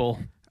most people?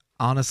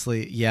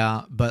 Honestly,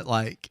 yeah, but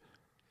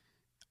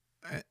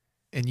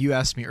and you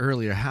asked me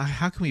earlier,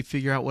 how can we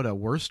figure out what a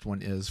worst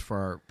one is for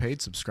our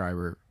paid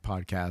subscriber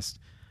podcast?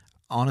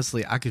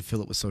 Honestly, I could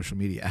fill it with social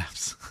media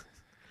apps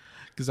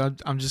because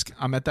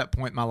I'm at that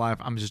point in my life.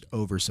 I'm just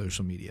over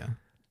social media.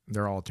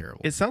 They're all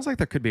terrible. It sounds like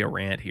there could be a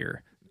rant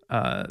here.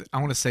 I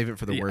want to save it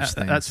for the worst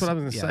things. That's what I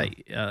was going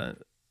to say.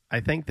 I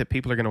think that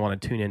people are going to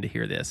want to tune in to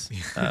hear this.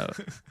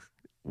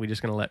 We're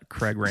just going to let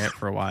Craig rant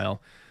for a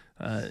while.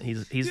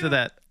 He's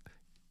to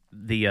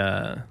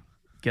the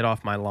get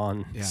off my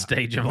lawn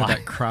stage of life.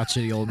 That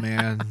crotchety old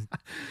man.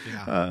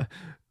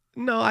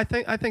 No, I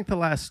think the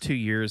last 2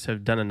 years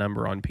have done a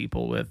number on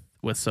people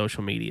with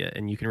social media,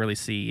 and you can really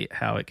see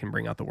how it can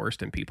bring out the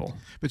worst in people.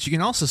 But you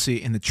can also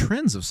see in the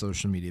trends of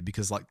social media,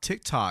 because like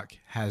TikTok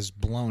has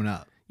blown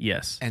up.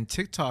 Yes. And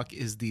TikTok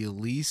is the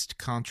least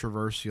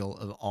controversial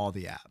of all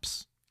the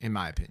apps, in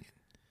my opinion.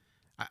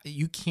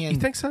 You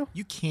think so?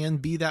 You can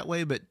be that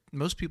way, but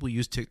most people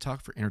use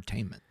TikTok for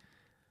entertainment.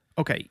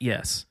 Okay,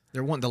 yes.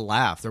 They're wanting to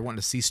laugh. They're wanting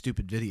to see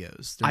stupid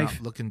videos. They're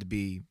not looking to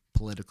be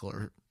political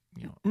or,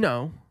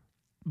 No,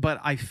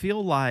 but I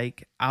feel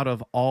like out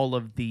of all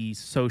of these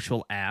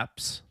social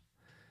apps,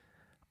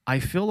 I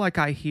feel like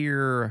I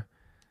hear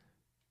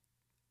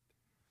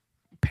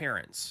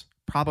parents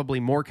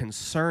probably more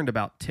concerned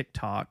about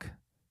TikTok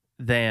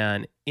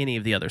than any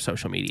of the other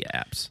social media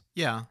apps.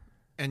 Yeah.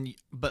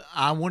 But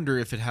I wonder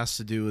if it has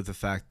to do with the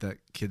fact that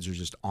kids are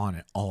just on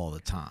it all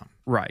the time.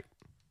 Right.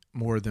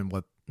 More than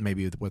what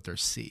they're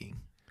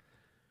seeing.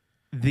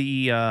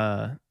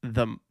 The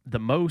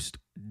most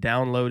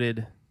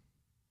downloaded,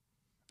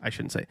 I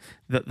shouldn't say,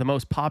 the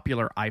most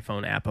popular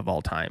iPhone app of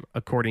all time,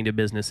 according to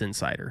Business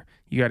Insider.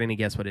 You got any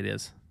guess what it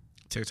is?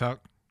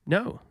 TikTok?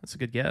 No, that's a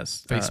good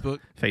guess. Facebook?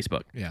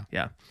 Facebook.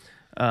 Yeah.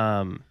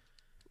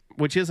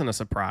 Which isn't a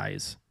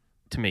surprise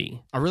to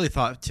me. I really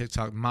thought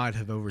TikTok might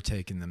have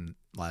overtaken them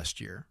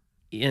last year.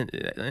 And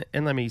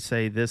let me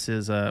say, this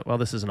is an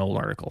old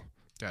article.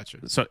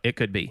 Gotcha. So it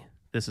could be.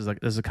 This is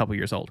a couple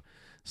years old.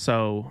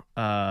 So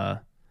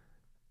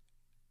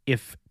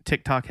if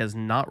TikTok has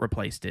not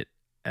replaced it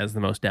as the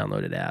most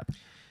downloaded app,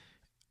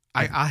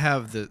 I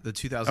have the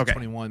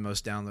 2021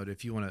 most downloaded.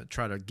 If you want to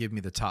try to give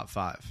me the top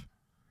 5,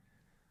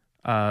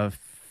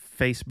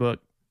 Facebook,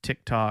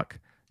 TikTok,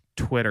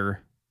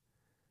 Twitter.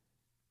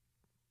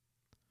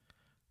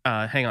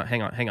 Hang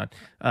on.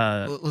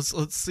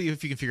 Let's see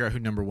if you can figure out who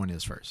number 1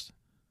 is first.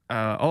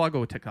 I'll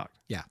go with TikTok.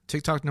 Yeah,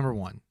 TikTok number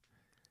 1.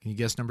 Can you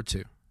guess number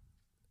 2?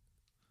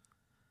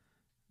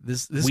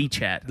 This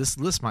WeChat. This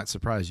list might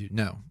surprise you.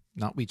 No,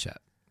 not WeChat.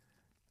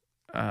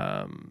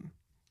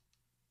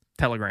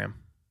 Telegram.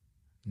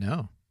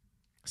 No.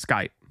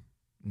 Skype.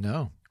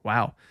 No.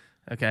 Wow.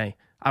 Okay.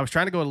 I was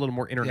trying to go a little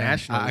more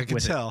international. Yeah, I can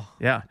with tell.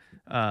 It.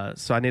 Yeah.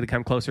 So I need to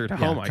come closer to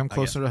home. Come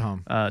closer to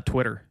home.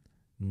 Twitter.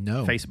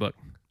 No. Facebook.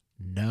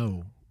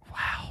 No.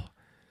 Wow.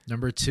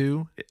 Number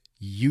 2,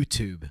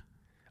 YouTube.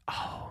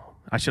 Oh,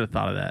 I should have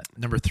thought of that.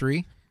 Number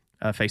 3,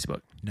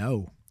 Facebook.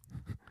 no.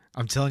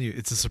 I'm telling you,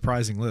 it's a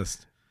surprising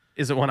list.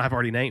 Is it one I've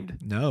already named?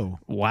 No.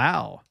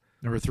 Wow.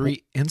 Number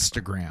 3,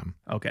 Instagram.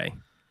 Okay.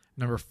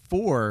 Number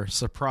 4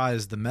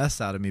 surprised the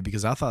mess out of me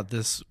because I thought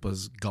this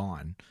was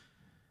gone.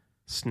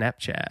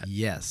 Snapchat.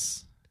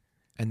 Yes.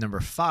 And number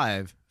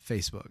 5,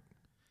 Facebook.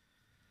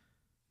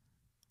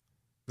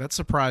 That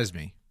surprised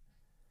me.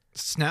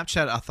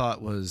 Snapchat I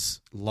thought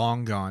was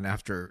long gone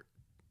after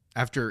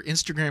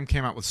Instagram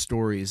came out with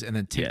stories and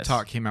then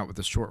TikTok came out with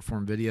the short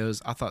form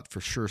videos. I thought for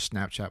sure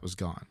Snapchat was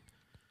gone.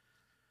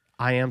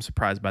 I am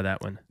surprised by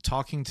that one.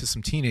 Talking to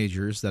some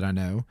teenagers that I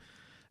know,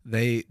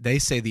 they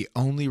say the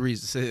only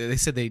reason they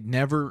said they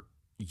never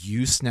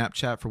use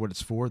Snapchat for what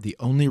it's for. The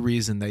only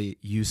reason they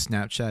use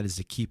Snapchat is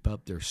to keep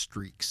up their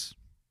streaks.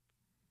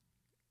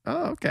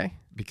 Oh, okay.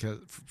 Because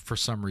for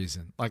some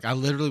reason, like I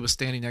literally was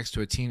standing next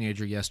to a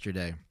teenager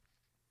yesterday,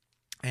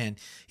 and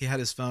he had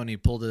his phone. He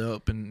pulled it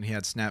open, and he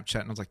had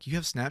Snapchat, and I was like, "You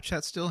have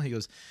Snapchat still?" He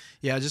goes,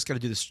 "Yeah, I just got to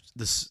do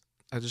this.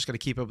 I just got to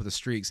keep up with the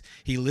streaks."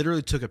 He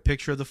literally took a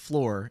picture of the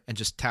floor and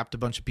just tapped a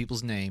bunch of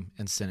people's name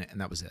and sent it, and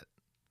that was it.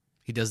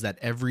 He does that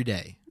every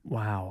day.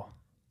 Wow.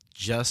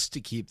 Just to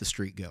keep the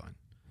streak going.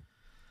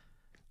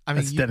 I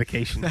mean, that's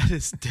dedication. That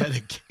is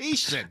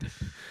dedication.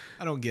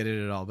 I don't get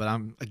it at all, but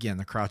I'm, again,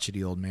 the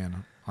crotchety old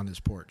man on this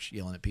porch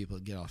yelling at people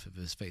to get off of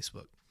his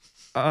Facebook.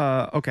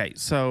 Okay,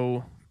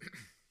 so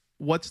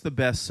what's the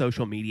best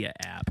social media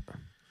app?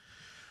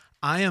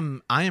 I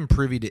am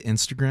privy to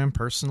Instagram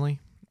personally.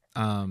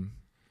 Let me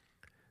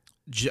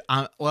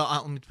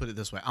put it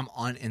this way. I'm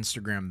on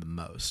Instagram the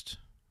most.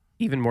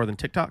 Even more than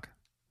TikTok?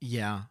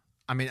 Yeah.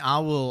 I mean,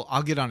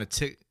 I'll get on a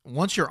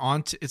once you're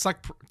on it's like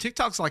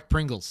TikTok's like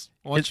Pringles.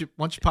 Once you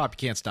pop, you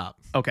can't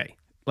stop. Okay,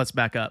 let's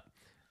back up.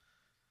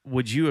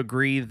 Would you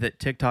agree that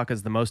TikTok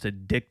is the most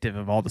addictive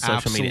of all the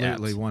social media apps?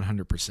 Absolutely,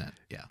 100%.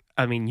 Yeah.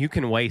 I mean, you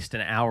can waste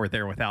an hour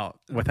there without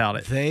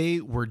it. They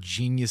were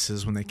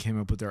geniuses when they came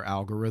up with their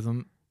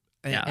algorithm.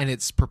 Yeah. And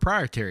it's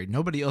proprietary.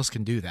 Nobody else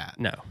can do that.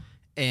 No.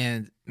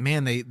 And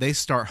man, they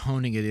start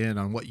honing it in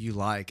on what you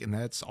like, and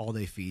that's all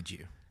they feed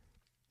you.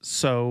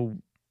 So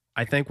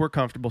I think we're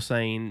comfortable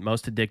saying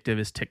most addictive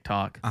is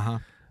TikTok.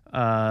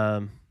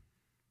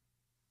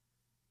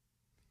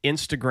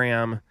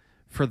 Instagram,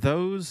 for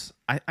those,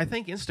 I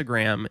think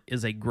Instagram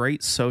is a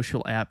great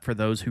social app for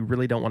those who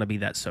really don't want to be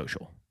that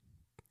social.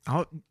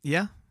 Oh,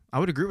 yeah, I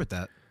would agree with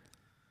that.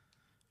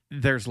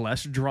 There's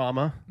less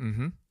drama.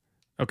 Mm-hmm.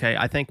 Okay,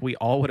 I think we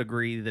all would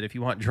agree that if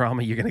you want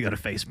drama, you're going to go to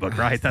Facebook,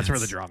 right? That's where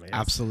the drama is.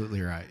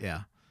 Absolutely right,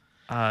 yeah.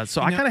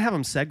 So I kind of have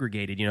them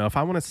segregated. You know, if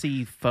I want to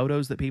see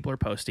photos that people are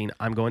posting,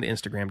 I'm going to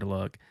Instagram to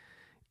look.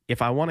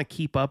 If I want to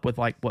keep up with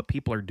like what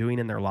people are doing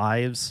in their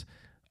lives,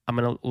 I'm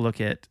going to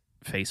look at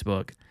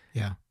Facebook.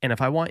 Yeah. And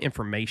if I want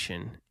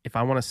information, if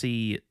I want to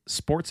see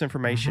sports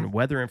information,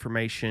 weather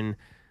information,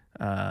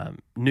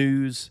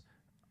 news,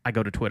 I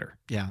go to Twitter.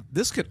 Yeah.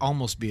 This could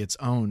almost be its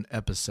own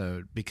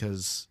episode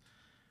because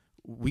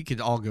we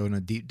could all go in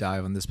a deep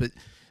dive on this, but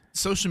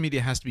social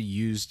media has to be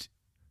used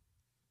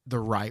the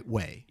right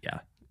way. Yeah.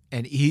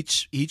 And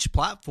each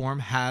platform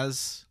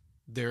has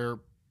their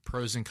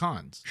pros and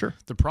cons. Sure.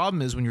 The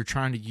problem is when you're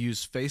trying to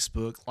use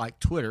Facebook like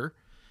Twitter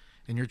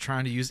and you're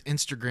trying to use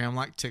Instagram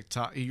like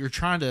TikTok, you're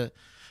trying to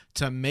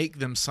make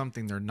them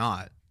something they're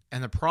not.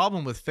 And the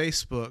problem with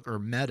Facebook or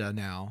Meta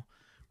now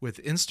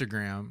with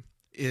Instagram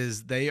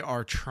is they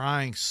are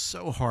trying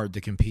so hard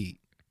to compete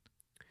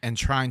and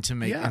trying to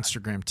make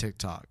Instagram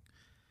TikTok.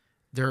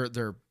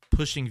 They're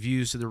pushing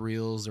views to the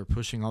reels, they're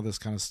pushing all this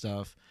kind of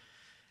stuff.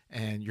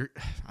 And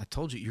I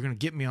told you, you're going to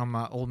get me on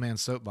my old man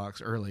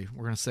soapbox early.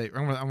 I'm going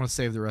to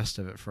save the rest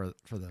of it for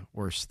the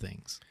worst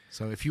things.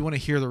 So if you want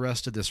to hear the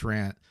rest of this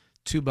rant,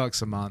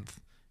 $2 a month,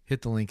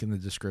 hit the link in the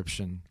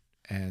description,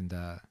 and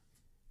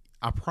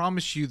I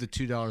promise you the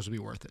 $2 will be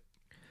worth it.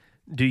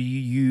 Do you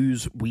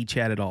use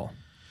WeChat at all?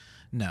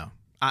 No,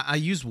 I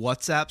use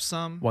WhatsApp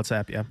some.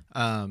 WhatsApp,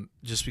 yeah.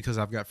 Just because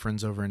I've got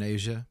friends over in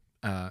Asia,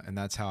 and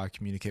that's how I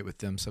communicate with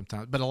them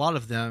sometimes. But a lot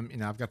of them,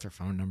 I've got their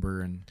phone number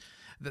and.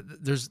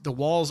 The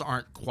walls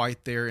aren't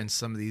quite there in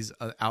some of these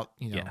a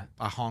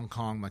Hong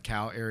Kong,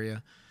 Macau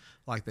area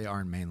like they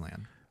are in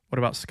mainland. What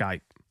about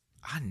Skype?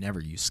 I never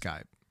use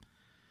Skype.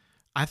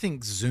 I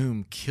think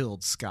Zoom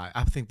killed Skype.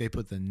 I think they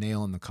put the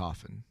nail in the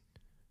coffin.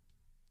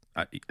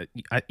 I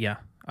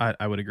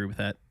would agree with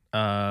that.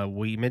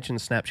 We mentioned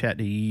Snapchat.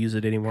 Do you use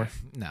it anymore?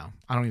 No,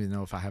 I don't even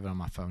know if I have it on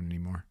my phone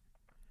anymore.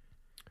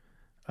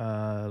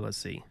 Let's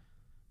see.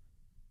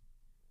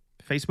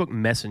 Facebook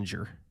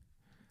Messenger.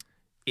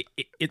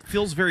 It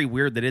feels very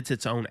weird that it's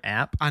its own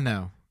app. I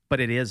know, but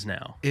it is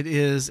now. It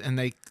is,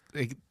 and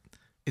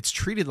it's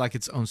treated like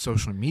its own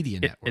social media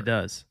network. It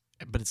does,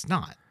 but it's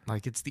not.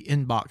 Like it's the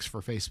inbox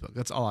for Facebook.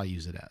 That's all I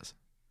use it as.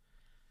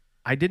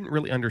 I didn't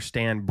really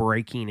understand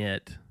breaking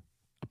it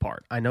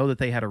apart. I know that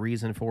they had a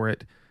reason for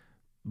it,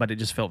 but it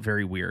just felt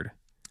very weird.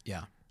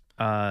 Yeah.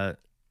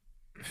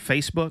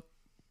 Facebook.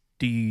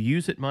 Do you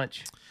use it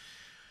much?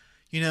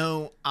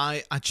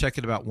 I check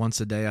it about once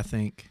a day, I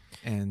think,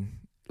 and.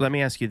 Let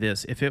me ask you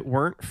this. If it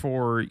weren't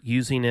for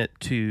using it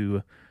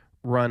to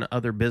run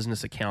other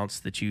business accounts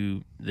that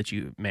you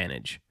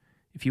manage,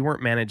 if you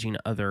weren't managing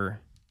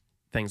other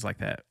things like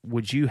that,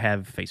 would you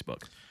have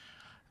Facebook?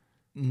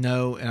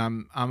 No,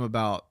 and I'm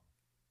about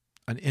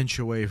an inch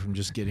away from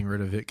just getting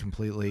rid of it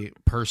completely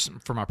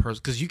for my person,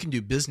 because you can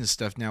do business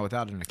stuff now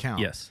without an account.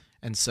 Yes.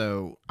 And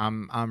so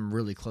I'm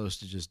really close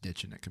to just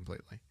ditching it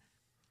completely.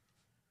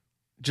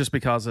 Just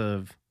because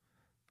of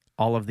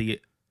all of the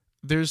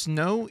there's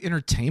no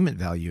entertainment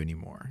value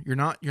anymore. You're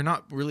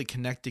not really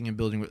connecting and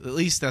building. At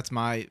least that's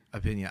my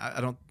opinion.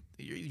 I don't.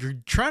 You're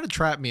trying to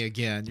trap me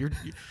again.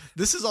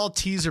 This is all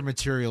teaser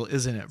material,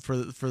 isn't it? For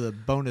the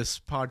bonus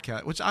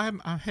podcast, which I'm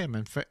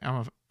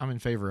in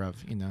favor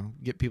of.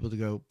 Get people to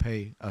go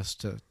pay us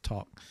to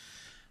talk.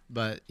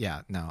 But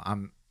yeah, no, I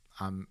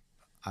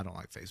don't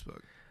like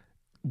Facebook.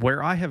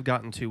 Where I have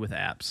gotten to with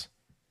apps,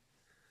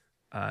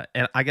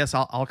 and I guess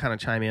I'll kind of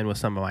chime in with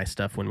some of my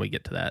stuff when we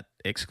get to that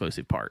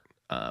exclusive part.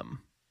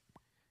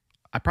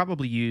 I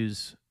probably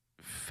use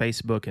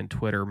Facebook and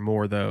Twitter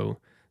more, though,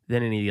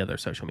 than any of the other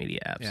social media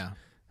apps. Yeah.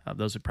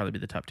 Those would probably be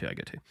the top two I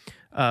go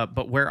to.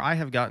 But where I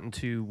have gotten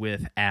to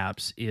with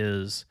apps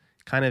is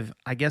kind of,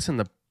 I guess, in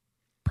the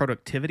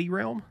productivity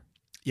realm.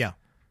 Yeah.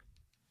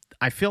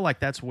 I feel like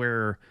that's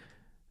where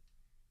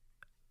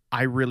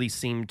I really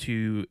seem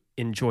to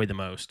enjoy the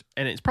most.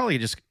 And it's probably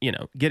just,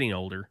 getting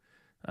older.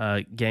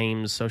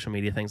 Games, social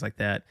media, things like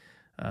that.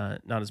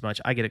 Not as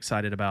much. I get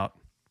excited about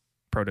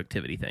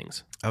productivity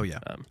things. Oh yeah,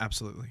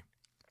 absolutely.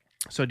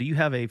 So do you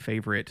have a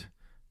favorite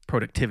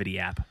productivity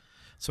app?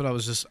 So I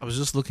was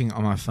just looking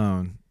on my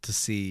phone to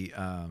see if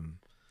I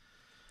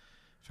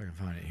can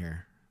find it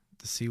here,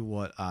 to see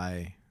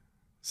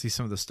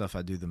some of the stuff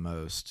I do the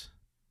most.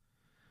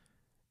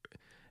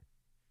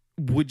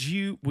 Do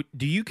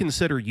you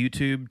consider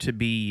YouTube to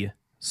be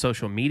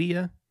social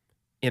media,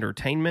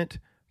 entertainment,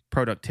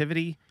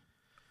 productivity,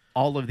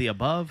 all of the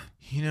above?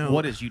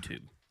 What is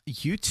YouTube?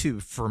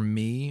 YouTube for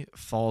me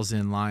falls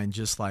in line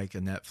just like a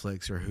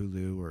Netflix or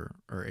Hulu or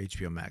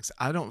HBO Max.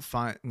 I don't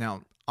find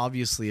now.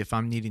 Obviously, if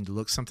I'm needing to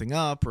look something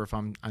up or if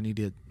I need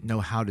to know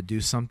how to do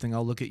something,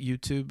 I'll look at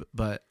YouTube.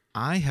 But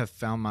I have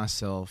found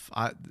myself,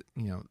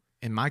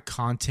 in my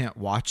content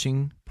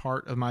watching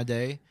part of my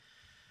day,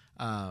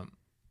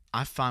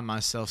 I find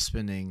myself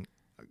spending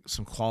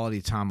some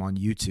quality time on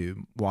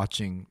YouTube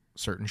watching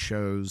certain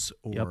shows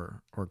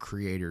or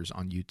creators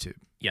on YouTube.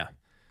 Yeah.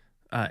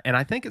 And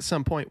I think at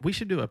some point we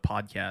should do a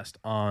podcast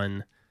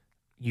on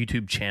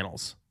YouTube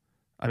channels.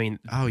 I mean,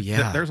 oh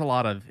yeah, there's a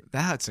lot of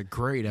that's a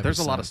great episode. There's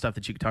a lot of stuff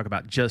that you could talk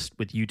about just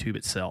with YouTube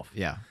itself.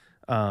 Yeah.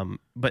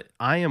 But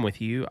I am with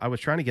you. I was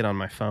trying to get on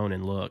my phone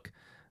and look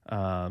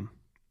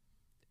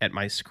at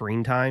my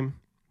screen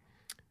time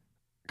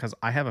because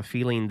I have a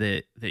feeling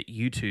that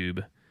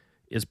YouTube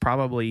is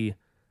probably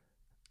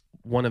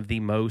one of the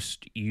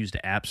most used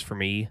apps for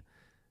me.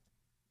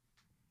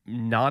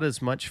 Not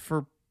as much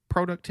for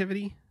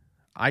productivity.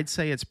 I'd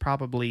say it's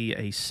probably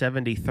a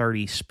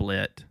 70-30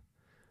 split.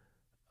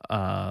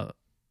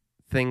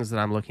 Things that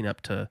I'm looking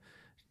up to,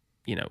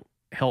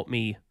 help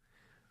me.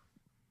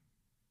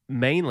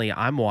 Mainly,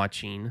 I'm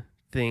watching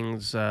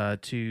things for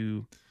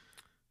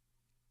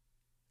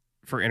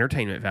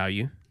entertainment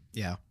value.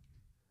 Yeah.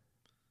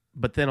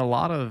 But then a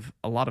lot of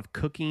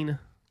cooking,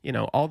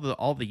 all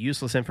the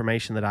useless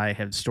information that I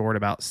have stored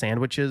about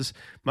sandwiches,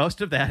 most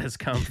of that has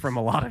come from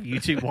a lot of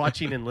YouTube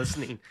watching and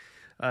listening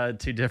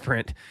to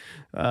different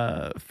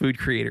food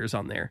creators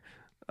on there.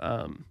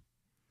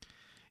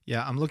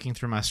 Yeah, I'm looking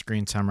through my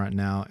screen time right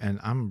now, and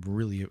I'm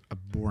really a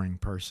boring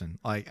person.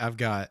 Like, I've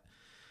got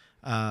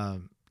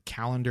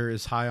calendar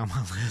is high on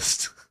my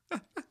list.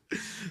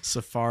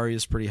 Safari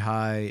is pretty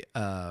high.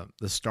 The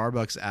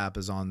Starbucks app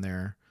is on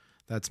there.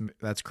 That's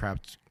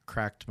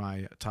cracked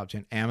my top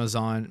 10.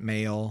 Amazon,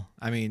 mail.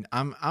 I mean,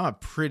 I'm a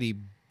pretty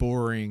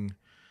boring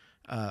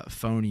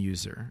phone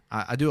user.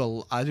 I do a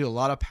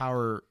lot of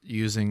power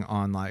using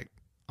on my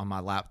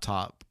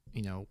laptop,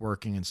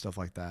 working and stuff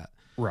like that.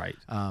 Right.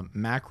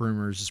 Mac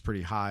Rumors is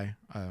pretty high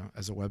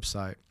as a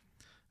website.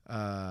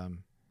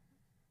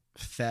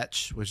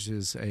 Fetch, which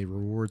is a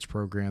rewards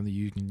program that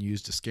you can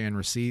use to scan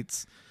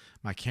receipts.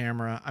 My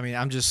camera. I mean,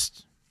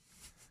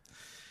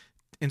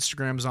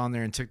 Instagram's on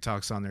there and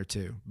TikTok's on there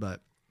too.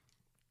 But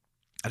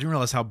I didn't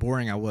realize how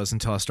boring I was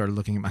until I started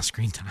looking at my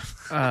screen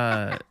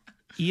time.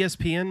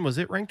 ESPN, was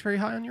it ranked very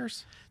high on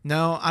yours?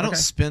 No, I don't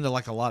spend a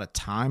lot of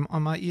time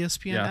on my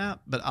ESPN Yeah.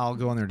 app, but I'll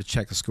go on there to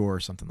check a score or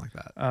something like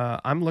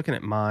that. I'm looking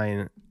at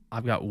mine.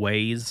 I've got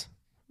Waze,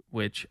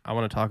 which I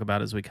want to talk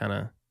about as we kind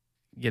of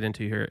get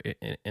into here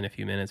in a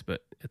few minutes,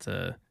 but it's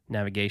a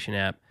navigation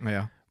app.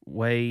 Yeah.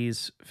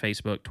 Waze,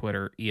 Facebook,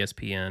 Twitter,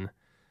 ESPN,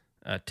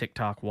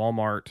 TikTok,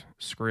 Walmart,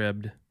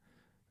 Scribd,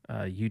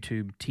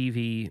 YouTube,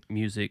 TV,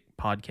 music,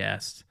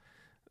 podcasts.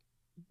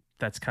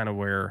 That's kind of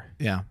where...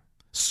 Yeah.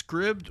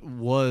 Scribd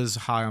was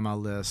high on my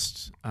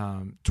list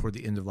toward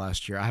the end of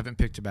last year. I haven't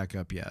picked it back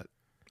up yet,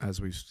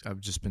 as I've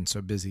just been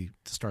so busy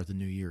to start the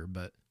new year.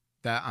 But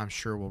that I'm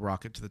sure will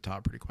rocket to the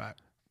top pretty quick.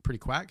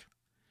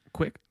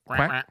 Quick.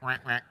 Quack.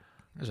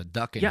 There's a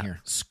duck in here.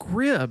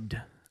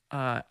 Scribd.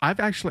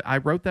 I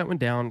wrote that one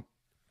down.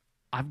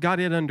 I've got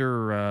it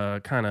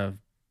under kind of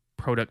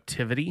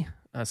productivity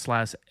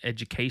 /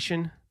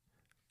 education.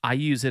 I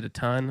use it a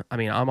ton. I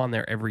mean, I'm on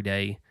there every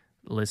day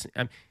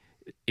listening.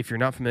 If you're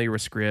not familiar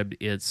with Scribd,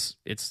 it's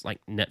like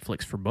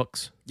Netflix for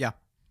books. Yeah.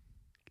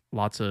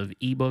 Lots of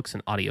ebooks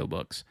and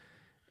audiobooks.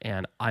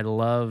 And I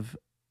love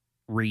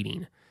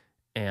reading.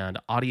 And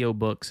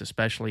audiobooks,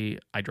 especially,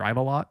 I drive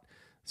a lot.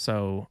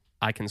 So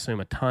I consume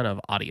a ton of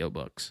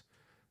audiobooks.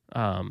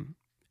 And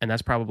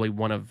that's probably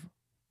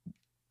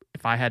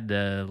if I had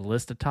to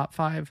list a top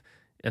 5,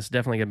 it's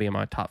definitely going to be in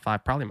my top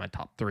 5, probably my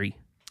top 3.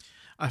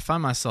 I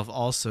find myself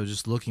also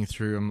just looking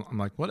through, I'm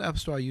like, what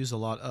apps do I use a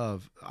lot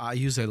of? I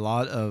use a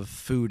lot of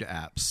food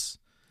apps.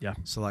 Yeah.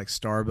 So like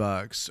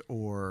Starbucks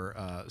or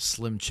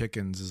Slim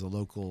Chickens is a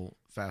local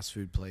fast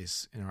food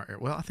place in our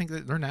area. Well, I think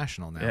they're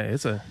national now.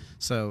 Yeah,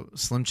 So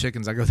Slim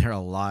Chickens, I go there a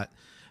lot.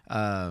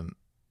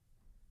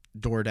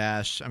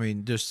 DoorDash. I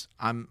mean,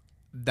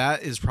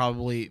 that is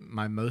probably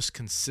my most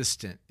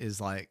consistent, is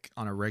like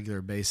on a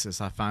regular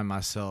basis. I find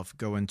myself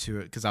going to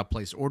it because I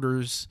place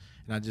orders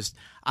and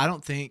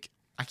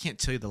I can't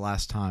tell you the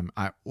last time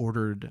I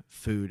ordered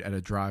food at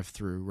a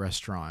drive-through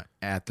restaurant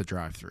at the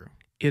drive-through.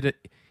 It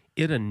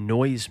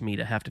annoys me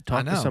to have to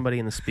talk I to know. somebody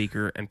in the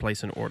speaker and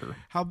place an order.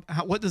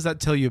 What does that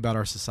tell you about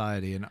our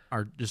society and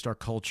our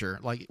culture?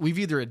 Like, we've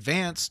either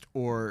advanced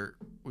or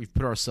we've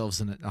put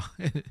ourselves in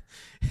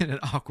an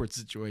awkward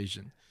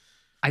situation.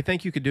 I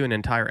think you could do an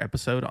entire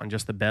episode on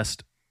just the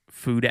best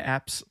food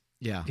apps,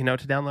 Yeah. to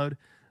download.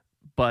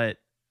 But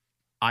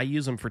I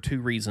use them for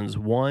 2 reasons.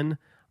 One,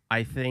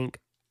 I think,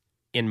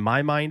 in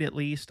my mind at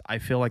least, I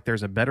feel like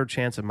there's a better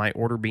chance of my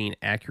order being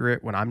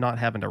accurate when I'm not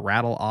having to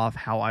rattle off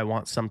how I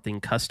want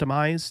something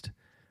customized.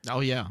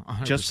 Oh, yeah.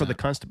 100%. Just for the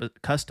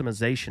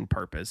customization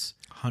purpose.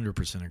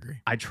 100%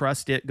 agree. I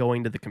trust it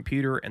going to the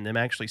computer and them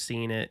actually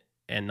seeing it,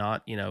 and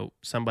not,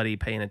 somebody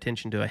paying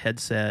attention to a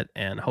headset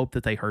and hope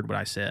that they heard what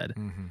I said.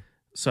 Mm-hmm.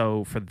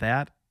 So for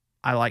that,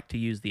 I like to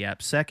use the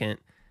app. Second,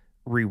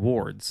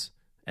 rewards.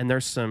 And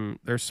there's some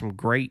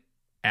great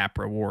app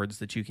rewards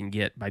that you can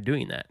get by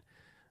doing that.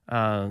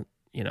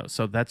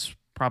 So that's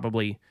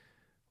probably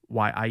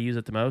why I use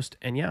it the most.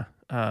 And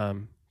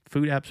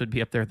food apps would be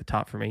up there at the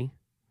top for me.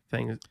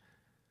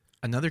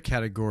 Another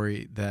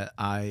category that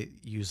I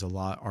use a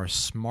lot are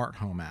smart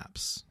home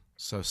apps.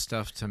 So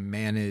stuff to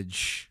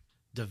manage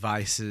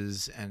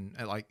devices and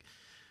like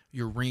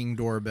your Ring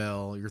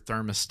doorbell, your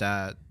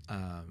thermostat.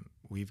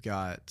 We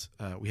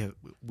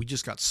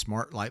just got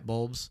smart light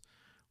bulbs,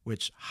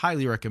 which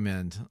highly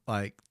recommend.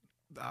 Like,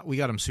 we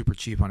got them super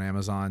cheap on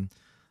Amazon.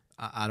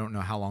 I don't know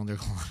how long they're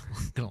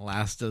going to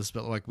last us,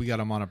 but like, we got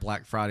them on a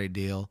Black Friday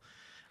deal.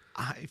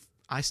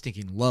 I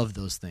stinking love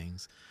those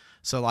things.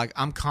 So like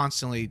I'm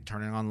constantly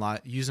turning on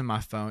light, using my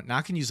phone. Now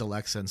I can use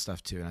Alexa and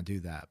stuff too, and I do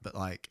that. But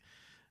like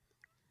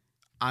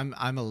I'm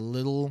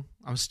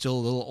still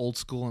a little old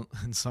school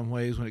in some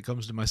ways when it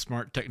comes to my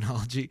smart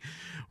technology,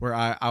 where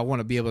I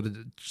want to be able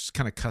to just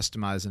kind of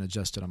customize and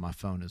adjust it on my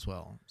phone as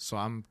well. So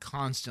I'm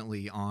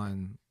constantly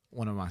on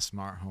one of my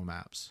smart home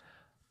apps.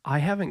 I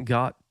haven't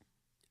got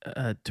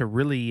to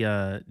really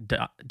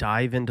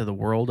dive into the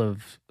world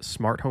of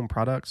smart home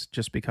products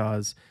just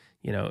because,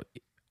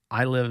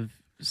 I live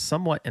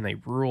somewhat in a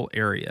rural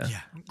area.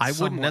 Yeah, I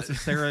wouldn't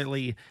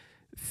necessarily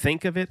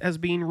think of it as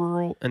being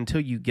rural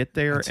until you get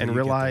there and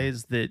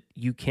realize that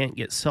you can't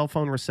get cell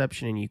phone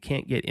reception and you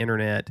can't get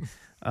internet.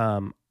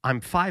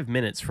 I'm 5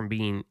 minutes from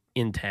being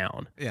in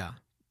town. Yeah.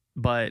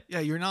 But yeah,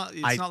 you're not.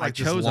 It's not like I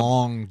chose this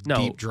long,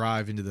 deep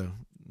drive into the.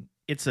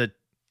 It's a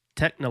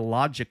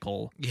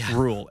technological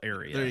rural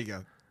area. There you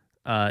go.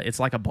 It's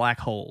like a black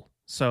hole.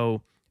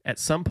 So at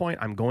some point,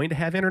 I'm going to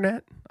have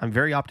internet. I'm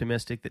very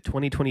optimistic that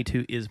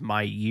 2022 is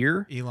my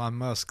year. Elon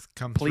Musk,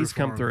 please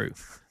come through.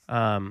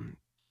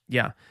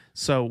 Yeah.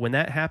 So when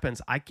that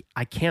happens, I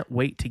can't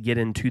wait to get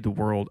into the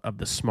world of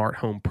the smart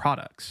home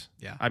products.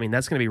 Yeah. I mean,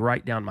 that's going to be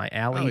right down my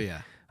alley.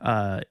 Oh,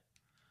 yeah.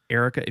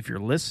 Erica, if you're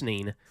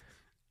listening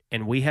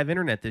and we have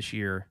internet this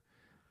year,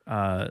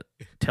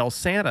 tell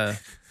Santa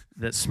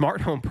that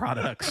smart home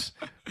products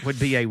would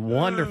be a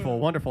wonderful,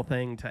 wonderful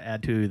thing to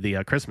add to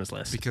the Christmas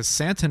list. Because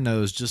Santa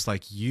knows, just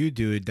like you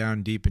do it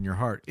down deep in your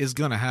heart, is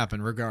going to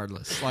happen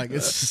regardless. Like,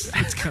 it's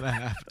going to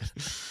happen.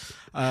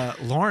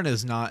 Lauren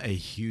is not a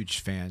huge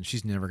fan.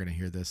 She's never going to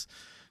hear this.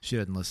 She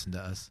doesn't listen to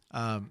us.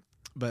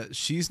 But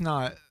she's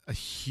not a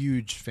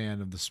huge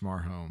fan of the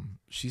smart home.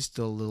 She's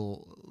still a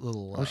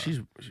little.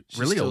 She's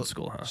really still, old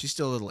school, huh? She's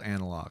still a little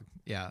analog.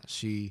 Yeah,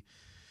 she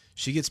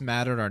gets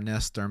mad at our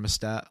Nest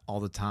thermostat all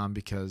the time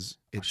because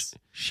it's.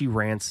 She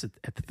rants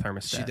at the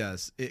thermostat. She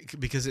does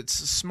because it's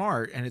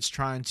smart and it's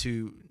trying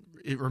to.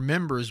 It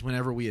remembers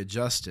whenever we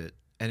adjust it,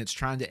 and it's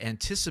trying to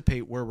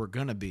anticipate where we're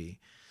gonna be.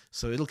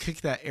 So it'll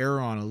kick that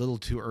error on a little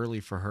too early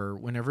for her.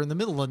 Whenever in the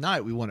middle of the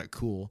night we want it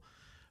cool.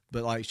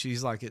 But like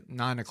she's like at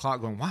 9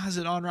 o'clock going, why is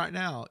it on right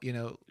now?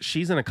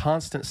 She's in a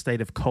constant state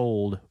of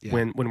cold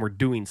when we're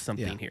doing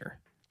something here.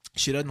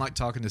 She doesn't like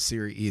talking to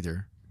Siri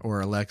either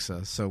or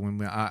Alexa. So when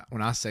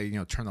I say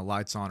turn the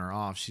lights on or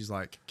off, she's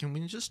like, can we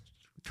just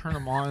turn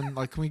them on?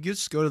 Like, can we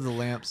just go to the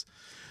lamps?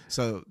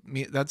 So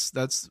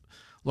that's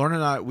Lauren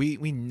and I.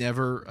 We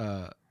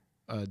never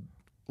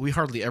we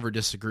hardly ever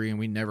disagree and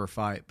we never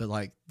fight. But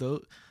like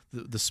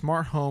the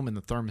smart home and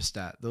the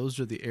thermostat, those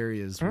are the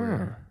areas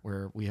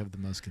where we have the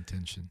most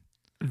contention.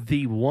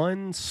 The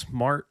one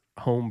smart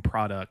home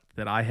product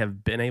that I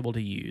have been able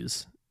to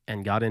use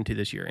and got into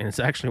this year, and it's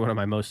actually one of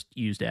my most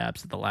used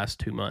apps the last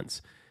 2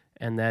 months,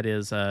 and that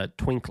is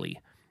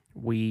Twinkly.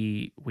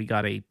 We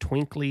got a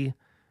Twinkly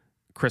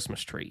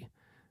Christmas tree,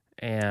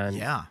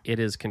 and it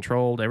is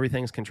controlled.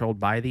 Everything's controlled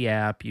by the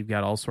app. You've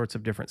got all sorts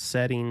of different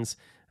settings,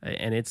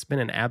 and it's been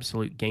an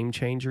absolute game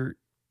changer.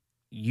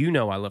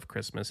 I love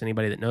Christmas.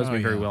 Anybody that knows me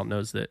very well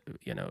knows that,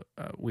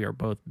 we are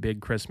both big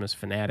Christmas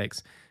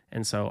fanatics.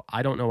 And so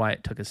I don't know why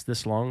it took us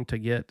this long to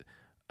get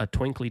a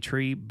twinkly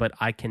tree, but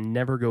I can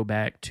never go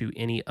back to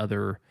any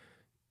other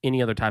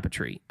type of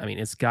tree. I mean,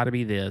 it's got to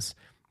be this.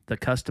 The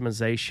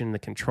customization, the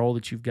control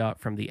that you've got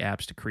from the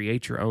apps to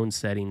create your own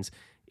settings,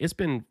 it's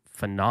been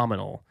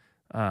phenomenal.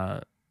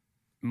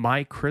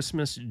 My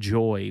Christmas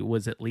joy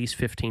was at least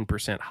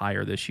 15%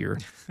 higher this year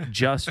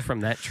just from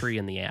that tree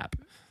in the app.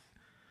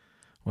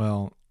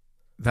 Well,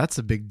 that's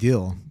a big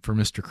deal for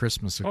Mr.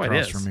 Christmas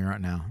across from me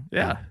right now.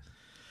 Yeah.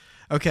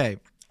 Okay.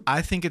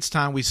 I think it's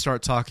time we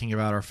start talking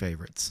about our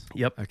favorites.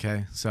 Yep.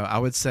 Okay. So I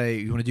would say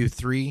you want to do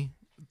three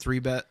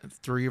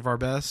of our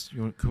best.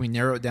 Can we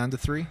narrow it down to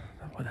 3?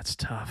 Oh, that's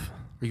tough.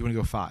 Or you want to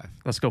go 5?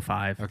 Let's go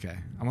 5. Okay.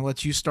 I'm going to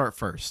let you start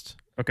first.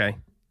 Okay.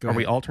 Go Are ahead.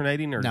 we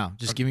alternating or no?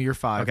 Just give me your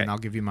 5 Okay. and I'll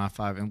give you my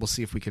 5 and we'll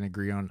see if we can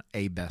agree on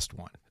a best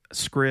one.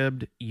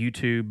 Scribd,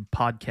 YouTube,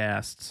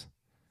 podcasts,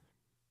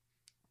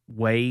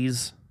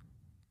 Waze.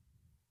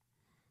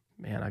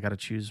 Man, I got to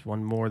choose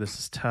one more. This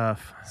is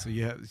tough. So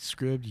you have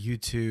Scribd,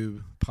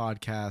 YouTube,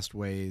 podcast,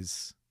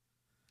 Waze,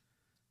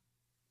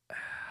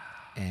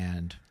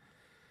 and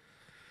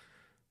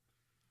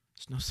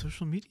there's no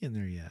social media in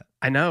there yet.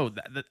 I know.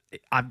 That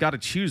I've got to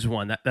choose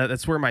one.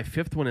 That's where my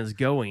 5th one is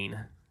going.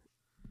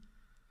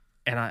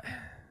 And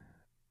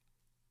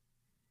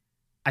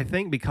I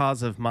think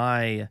because of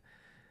my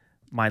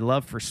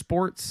love for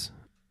sports,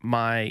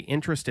 my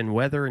interest in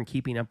weather and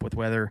keeping up with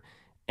weather,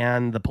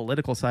 and the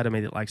political side of me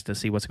that likes to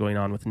see what's going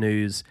on with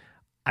news,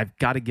 I've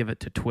got to give it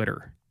to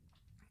Twitter.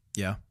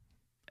 Yeah.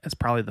 That's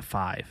probably the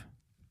 5.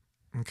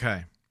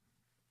 Okay.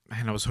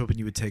 Man, I was hoping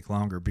you would take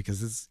longer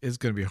because it's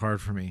going to be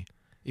hard for me.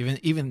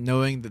 Even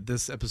knowing that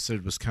this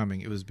episode was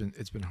coming,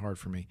 it's been hard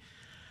for me.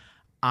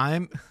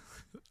 I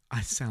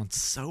sound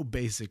so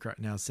basic right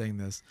now saying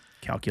this.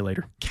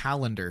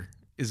 Calendar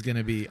is going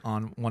to be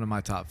on one of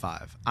my top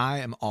 5. I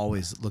am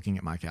always looking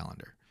at my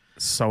calendar.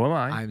 So am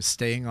I. I'm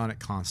staying on it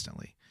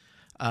constantly.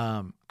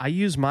 I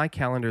use my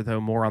calendar though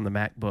more on the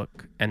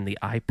MacBook and the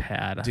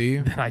iPad Do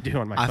you? than I do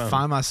on my phone. I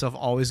find myself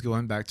always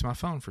going back to my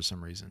phone for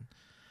some reason.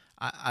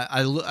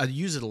 I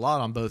use it a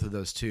lot on both of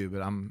those too,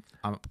 but I'm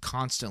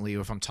constantly,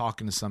 if I'm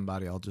talking to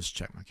somebody, I'll just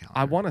check my calendar.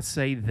 I want to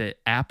say that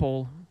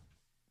Apple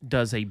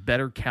does a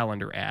better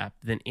calendar app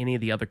than any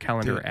of the other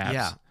calendar apps.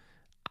 Yeah.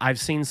 I've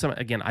seen some,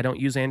 again, I don't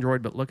use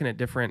Android, but looking at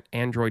different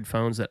Android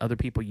phones that other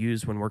people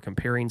use when we're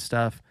comparing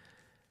stuff,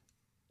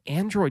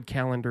 Android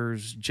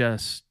calendars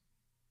just...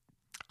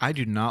 I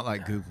do not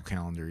like Google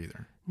Calendar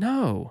either.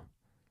 No.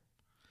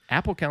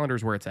 Apple Calendar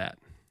is where it's at.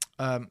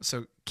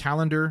 So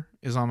Calendar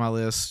is on my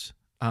list.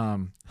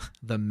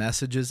 The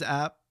Messages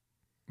app,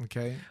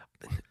 okay?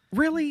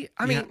 Really?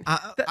 I mean,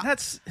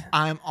 that's...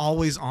 I'm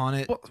always on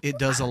it. It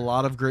does a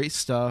lot of great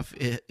stuff.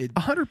 It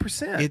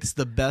 100%. It's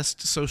the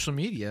best social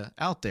media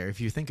out there if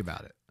you think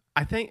about it.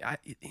 I think...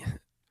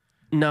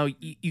 No,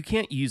 you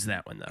can't use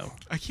that one, though.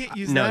 I can't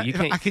use no, that. You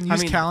can't. I can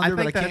use Calendar,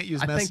 but I can't use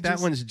Messages. I think that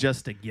one's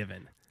just a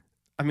given.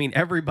 I mean,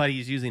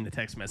 everybody's using the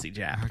text message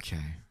app. Okay.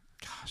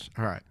 Gosh.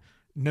 All right.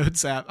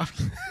 Notes app.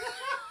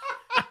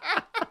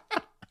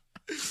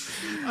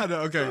 I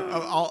know. Okay.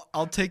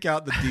 I'll take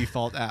out the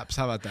default apps.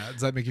 How about that?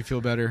 Does that make you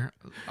feel better?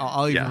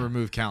 I'll even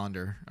remove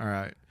Calendar. All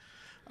right.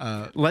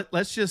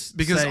 Let's just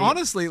because say,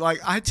 honestly, like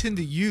I tend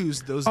to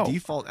use those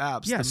default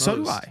apps. Yeah, the so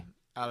most do I.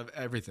 Out of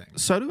everything.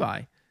 So do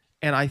I.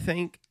 And I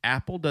think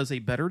Apple does a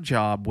better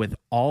job with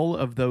all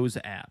of those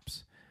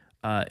apps,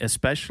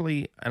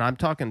 especially, and I'm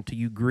talking to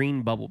you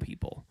green bubble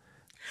people.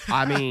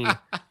 I mean,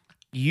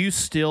 you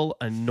still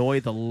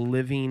annoy the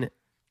living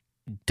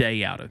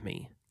day out of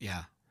me.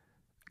 Yeah.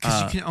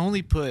 Because you can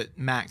only put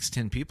max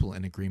 10 people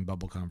in a green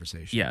bubble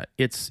conversation. Yeah,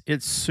 it's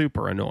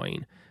super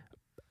annoying.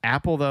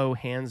 Apple, though,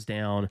 hands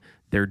down,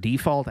 their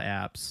default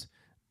apps,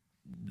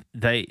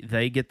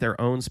 they get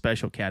their own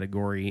special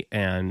category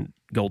and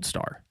gold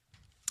star.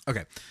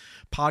 Okay.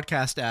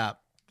 Podcast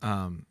app,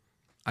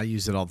 I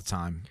use it all the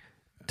time.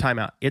 Time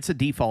out. It's a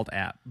default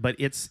app, but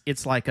it's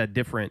like a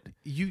different...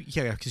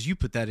 Yeah, because you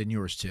put that in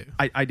yours too.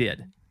 I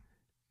did.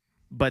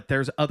 But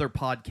there's other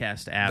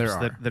podcast apps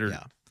that are...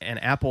 Yeah. And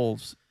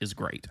Apple's is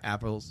great.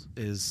 Apple's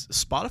is...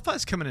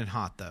 Spotify's coming in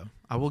hot, though.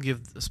 I will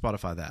give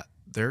Spotify that.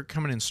 They're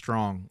coming in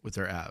strong with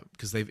their app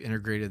because they've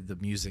integrated the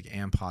music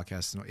and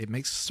podcasts. It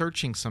makes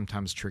searching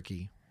sometimes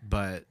tricky,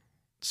 but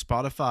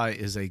Spotify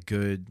is a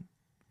good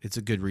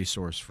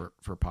resource for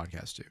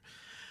podcasts too.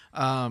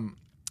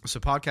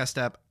 So podcast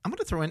app, I'm going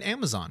to throw in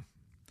Amazon.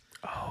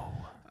 Oh,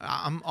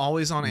 I'm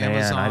always on man,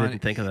 Amazon. I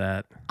didn't think of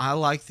that. I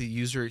like the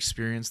user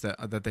experience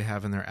that they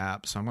have in their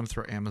app, so I'm going to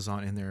throw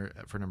Amazon in there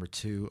for number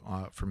 2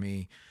 for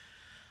me.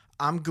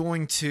 I'm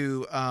going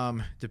to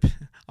I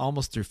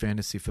almost threw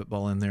fantasy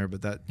football in there,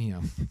 but that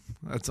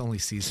that's only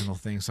seasonal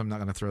thing, so I'm not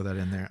going to throw that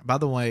in there. By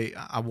the way,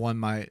 I won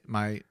my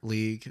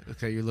league.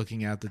 Okay, you're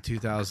looking at the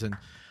 2000.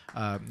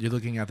 You're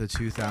looking at the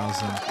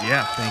 2000.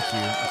 Yeah, thank you.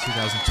 The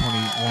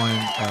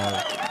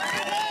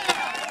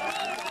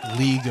 2021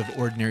 League of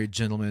Ordinary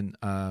Gentlemen.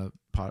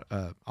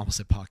 Almost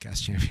said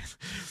podcast champion,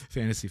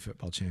 fantasy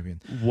football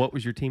champion. What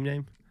was your team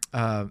name?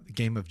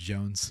 Game of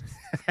Jones.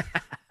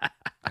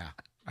 Yeah,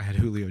 I had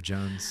Julio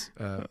Jones.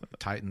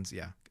 Titans.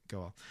 Yeah,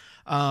 go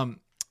all.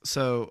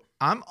 So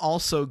I'm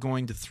also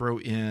going to throw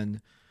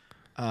in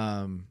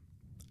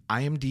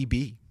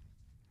IMDb.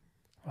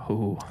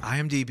 Oh,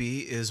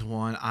 IMDb is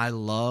one I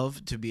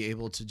love to be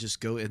able to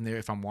just go in there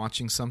if I'm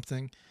watching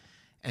something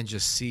and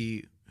just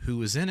see who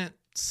was in it,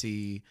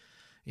 see,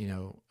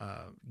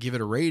 give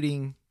it a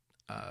rating,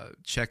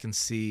 check and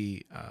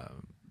see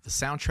the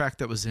soundtrack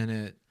that was in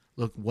it,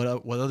 look what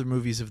other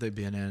movies have they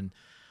been in.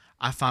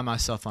 I find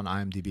myself on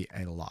IMDb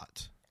a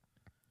lot.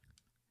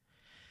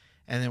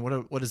 And then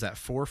what is that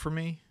 4 for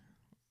me?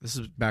 This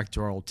is back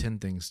to our old 10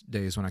 things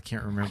days when I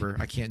can't remember.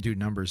 I can't do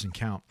numbers and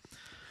count.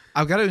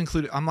 I've got to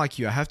include, I'm like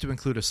you, I have to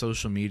include a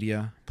social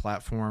media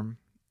platform.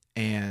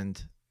 And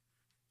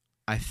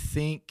I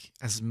think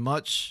as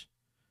much,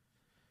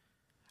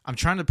 I'm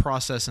trying to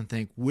process and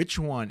think which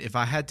one, if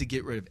I had to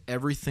get rid of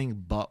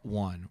everything but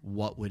one,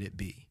 what would it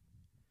be?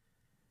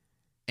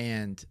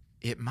 And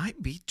it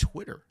might be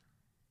Twitter.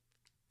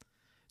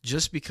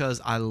 Just because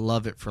I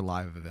love it for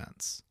live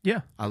events.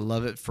 Yeah. I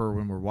love it for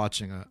when we're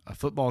watching a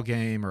football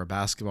game or a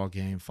basketball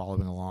game,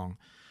 following along.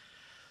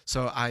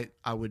 So I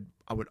would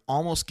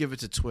almost give it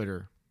to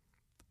Twitter,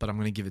 but I'm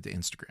going to give it to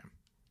Instagram.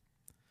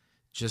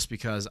 Just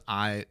because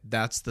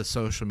that's the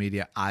social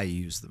media I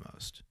use the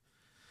most.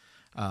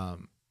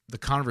 The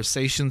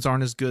conversations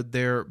aren't as good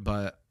there,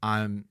 but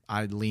I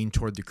lean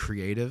toward the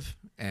creative,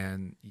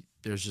 and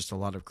there's just a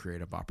lot of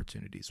creative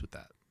opportunities with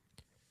that.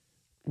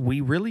 We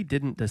really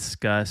didn't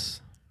discuss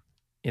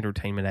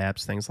entertainment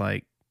apps, things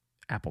like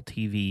Apple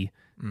TV,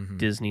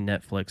 Disney,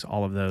 Netflix,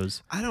 all of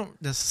those. I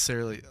don't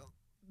necessarily...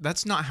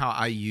 That's not how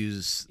I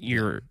use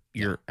your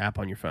app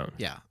on your phone.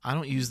 Yeah, I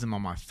don't use them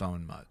on my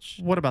phone much.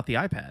 What about the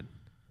iPad?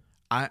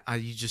 I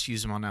just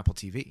use them on Apple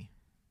TV.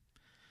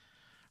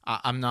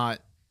 I'm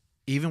not,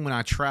 even when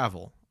I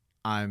travel,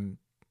 I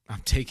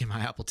I'm taking my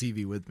Apple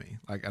TV with me.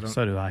 Like I don't.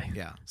 So do I.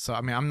 Yeah. So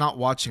I mean, I'm not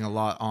watching a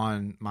lot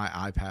on my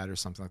iPad or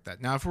something like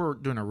that. Now, if we're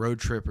doing a road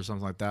trip or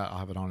something like that, I'll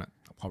have it on it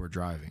while we're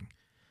driving.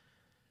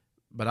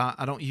 But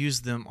I don't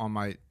use them on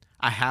my.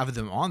 I have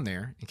them on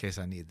there in case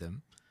I need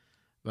them,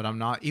 but I'm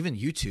not even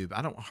YouTube.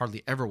 I don't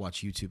hardly ever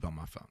watch YouTube on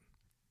my phone.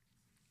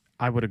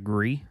 I would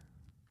agree.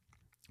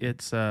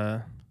 It's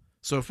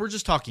So if we're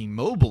just talking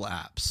mobile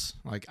apps,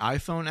 like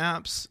iPhone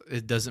apps,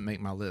 it doesn't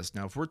make my list.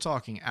 Now, if we're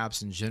talking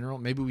apps in general,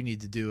 maybe we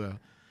need to do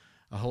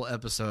a whole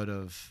episode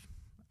of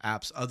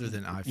apps other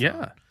than iPhone.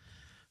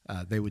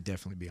 Yeah. They would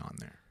definitely be on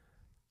there.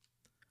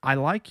 I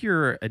like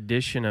your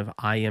addition of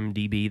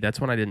IMDb. That's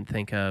one I didn't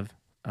think of,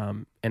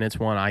 and it's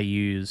one I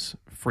use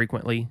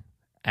frequently,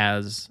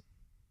 as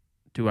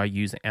do I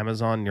use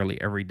Amazon nearly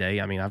every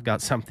day. I mean, I've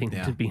got something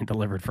being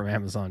delivered from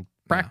Amazon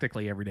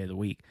practically every day of the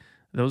week.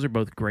 Those are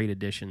both great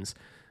additions.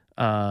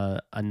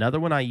 Another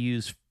one I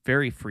use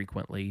very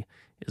frequently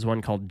is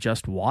one called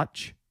Just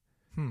Watch.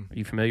 Are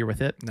you familiar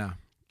with it? No.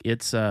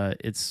 It's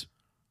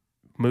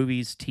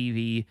movies,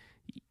 TV.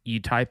 You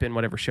type in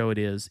whatever show it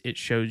is. It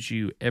shows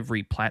you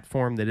every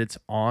platform that it's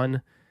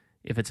on,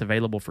 if it's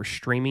available for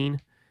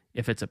streaming,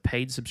 if it's a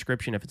paid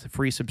subscription, if it's a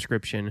free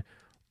subscription,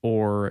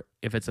 or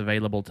if it's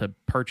available to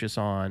purchase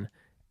on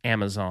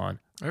Amazon,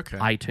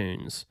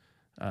 iTunes,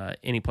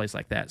 any place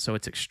like that. So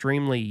it's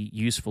extremely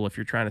useful if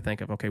you're trying to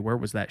think of, okay, where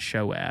was that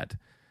show at?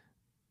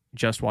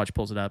 Just Watch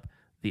pulls it up.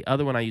 The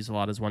other one I use a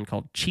lot is one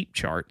called Cheap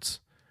Charts,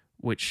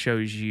 which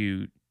shows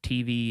you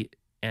TV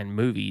and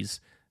movies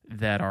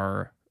that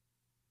are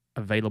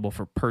available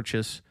for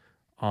purchase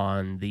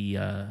on the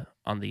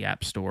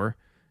App Store,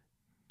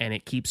 and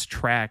it keeps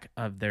track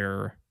of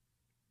their.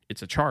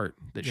 It's a chart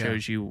that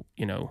shows you,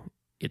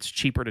 it's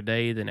cheaper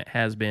today than it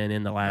has been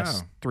in the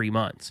last 3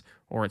 months,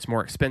 or it's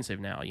more expensive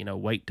now.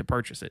 Wait to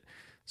purchase it.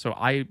 So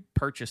I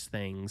purchase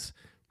things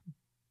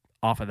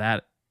off of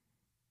that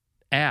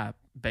app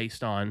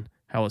based on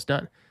how it's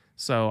done.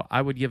 So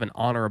I would give an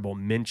honorable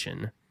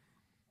mention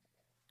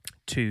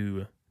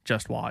to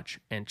Just Watch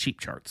and Cheap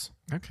Charts.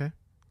 Okay.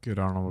 Good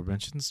honorable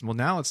mentions. Well,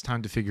 now it's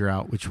time to figure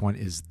out which one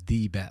is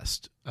the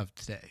best of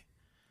today.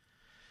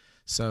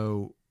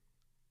 So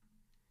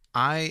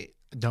I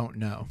don't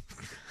know.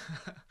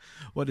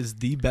 What is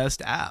the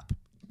best app?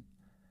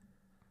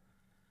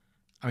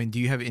 I mean, do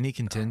you have any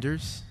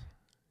contenders?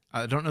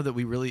 I don't know that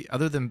we really,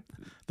 other than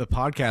the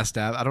podcast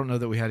app, I don't know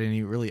that we had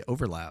any really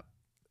overlap.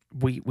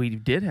 We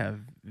did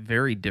have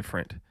very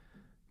different.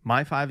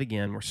 My five,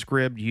 again, were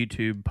Scribd,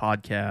 YouTube,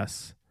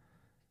 podcasts,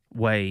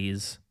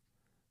 Waze,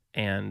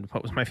 and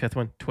what was my fifth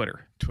one?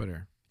 Twitter.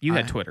 You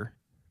had Twitter.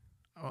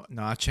 Oh,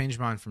 no, I changed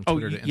mine from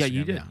Twitter to Instagram. Yeah,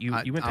 you did. You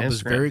went to Instagram. I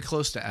was very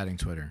close to adding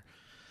Twitter.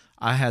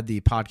 I had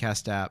the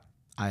podcast app.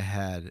 I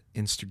had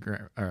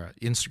Instagram,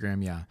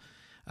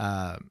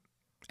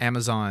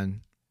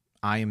 Amazon,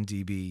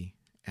 IMDb,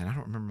 and I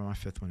don't remember my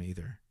fifth one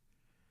either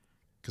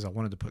because I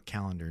wanted to put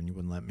calendar and you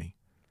wouldn't let me.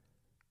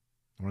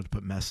 I wanted to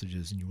put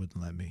messages and you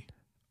wouldn't let me.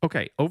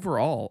 Okay,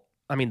 overall,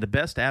 I mean, the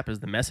best app is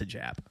the message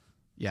app.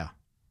 Yeah.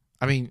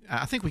 I mean,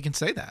 I think we can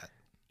say that.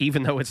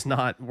 Even though it's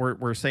not,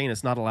 we're saying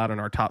it's not allowed in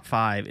our top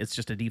five, it's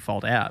just a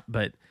default app.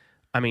 But,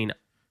 I mean,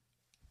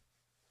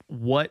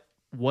 what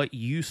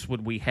use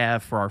would we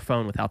have for our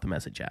phone without the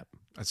message app?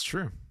 That's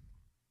true.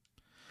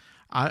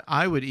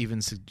 I would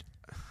even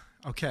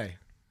okay.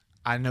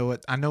 I know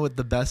what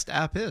the best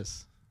app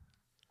is.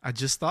 I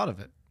just thought of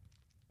it.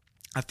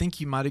 I think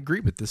you might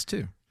agree with this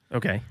too.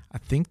 Okay. I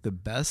think the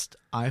best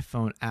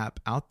iPhone app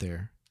out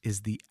there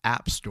is the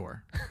App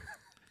Store.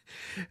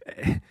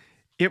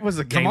 It was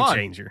a game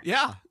changer.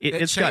 Yeah.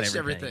 It's got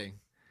everything.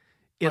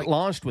 It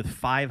launched with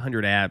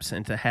 500 apps,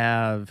 and to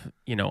have,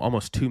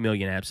 almost 2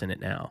 million apps in it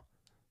now.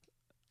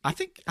 I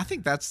think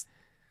that's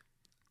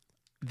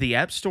the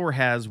App Store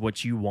has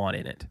what you want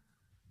in it.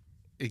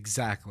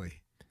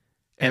 Exactly.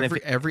 And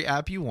every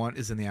app you want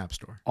is in the App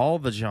Store. All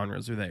the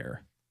genres are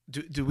there.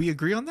 Do we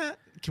agree on that?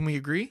 Can we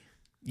agree?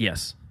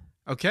 Yes.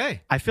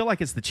 Okay. I feel like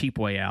it's the cheap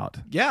way out.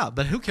 Yeah,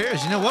 but who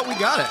cares? You know what? We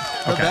got it.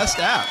 The best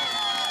app.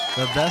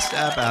 The best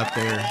app out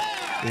there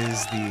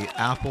is the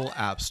Apple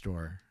App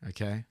Store.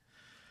 Okay.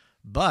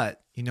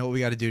 But you know what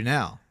we got to do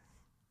now?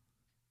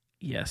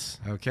 Yes.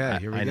 Okay.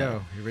 Here we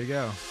go. Here we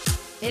go.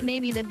 It may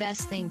be the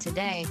best thing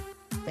today,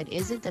 but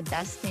is it the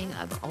best thing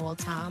of all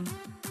time?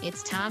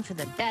 It's time for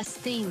the best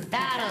thing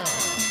battle.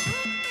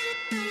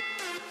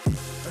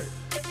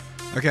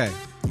 Okay,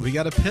 we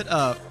got to pit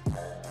up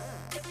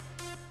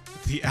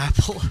the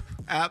Apple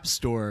App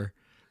Store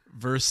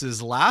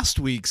versus last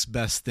week's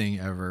best thing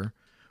ever,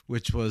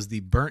 which was the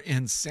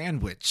burnt-in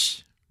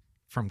sandwich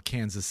from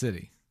Kansas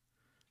City.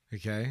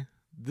 Okay,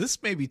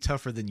 this may be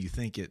tougher than you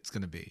think it's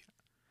going to be.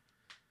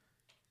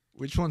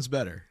 Which one's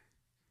better?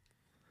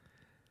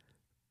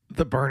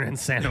 The burnt-in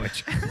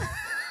sandwich.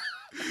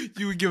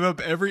 You would give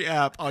up every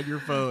app on your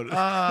phone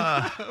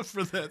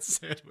for that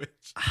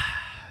sandwich.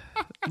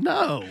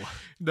 No.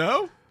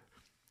 No?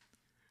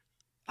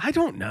 I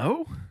don't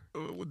know.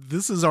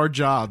 This is our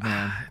job,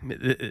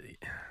 man.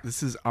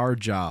 This is our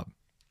job.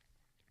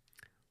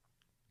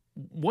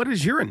 What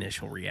is your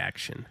initial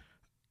reaction?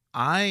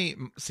 I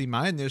see.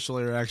 My initial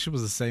reaction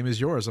was the same as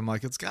yours. I'm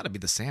like, it's got to be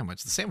the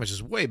sandwich. The sandwich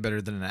is way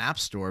better than an app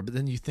store. But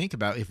then you think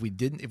about if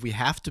we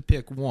have to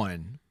pick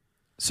one.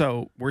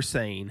 So we're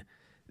saying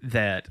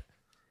that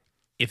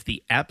if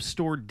the App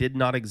Store did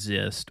not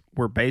exist,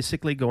 we're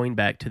basically going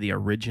back to the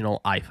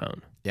original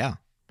iPhone. Yeah.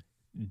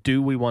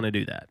 Do we want to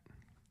do that?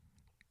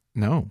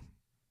 No.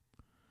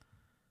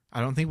 I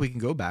don't think we can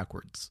go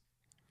backwards.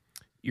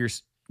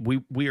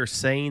 We are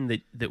saying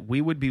that we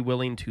would be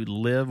willing to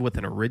live with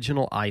an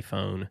original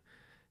iPhone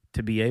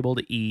to be able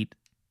to eat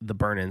the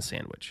burn-in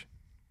sandwich.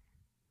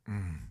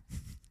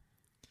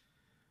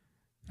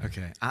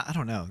 Okay, I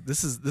don't know.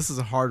 This is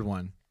a hard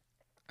one,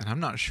 and I'm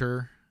not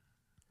sure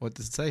what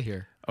to say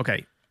here.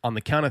 Okay, on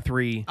the count of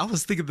three, I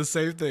was thinking the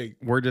same thing.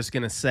 we're just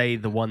going to say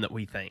the one that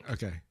we think.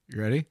 Okay,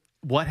 you ready?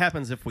 What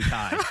happens if we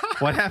tie?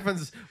 What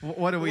happens?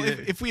 What do we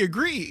do? If we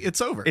agree,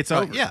 it's over. It's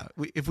over. Yeah.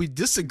 If we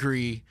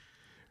disagree,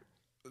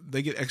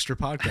 they get extra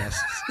podcasts.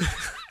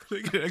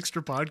 They get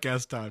extra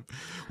podcast time.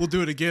 We'll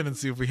do it again and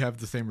see if we have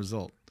the same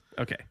result.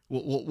 Okay.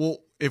 We'll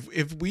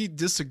if we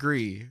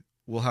disagree,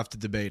 we'll have to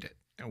debate it,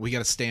 and we got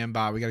to stand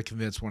by. We got to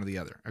convince one or the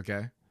other.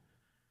 Okay.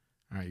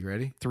 All right. You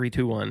ready? 3,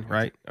 2, 1.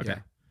 Right. Okay. Yeah.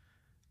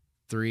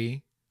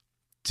 3,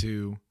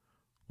 2,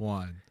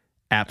 1.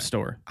 App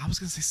Store. I was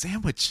gonna say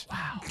sandwich.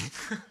 Wow.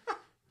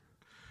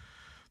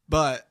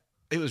 But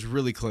it was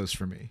really close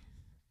for me.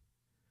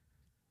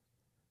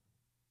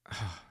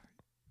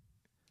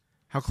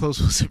 How close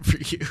was it for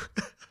you?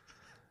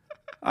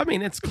 I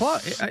mean, it's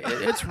close.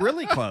 It's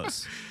really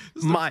close.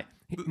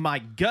 My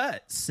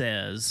gut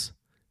says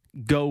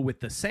go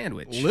with the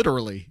sandwich.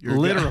 Literally.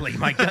 Literally,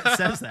 my gut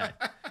says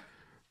that.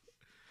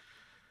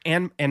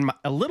 And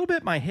a little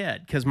bit my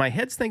head, because my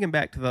head's thinking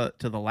back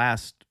to the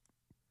last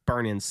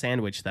burn-in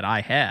sandwich that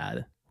I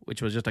had,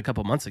 which was just a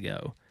couple months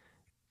ago,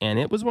 and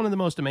it was one of the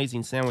most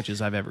amazing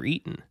sandwiches I've ever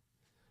eaten.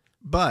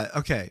 But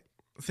okay,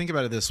 think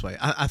about it this way.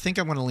 I think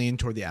I'm going to lean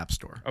toward the App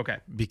Store. Okay,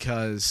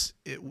 because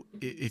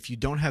if you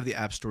don't have the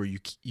App Store,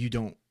 you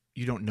don't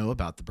know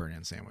about the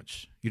burn-in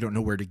sandwich. You don't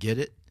know where to get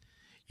it.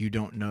 You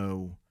don't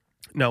know.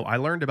 No, I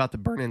learned about the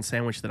burn-in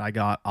sandwich that I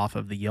got off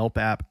of the Yelp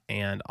app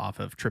and off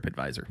of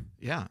TripAdvisor.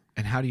 Yeah,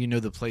 and how do you know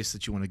the place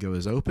that you want to go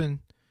is open?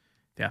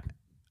 Yeah.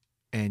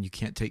 And you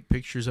can't take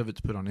pictures of it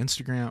to put on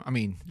Instagram. I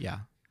mean, yeah.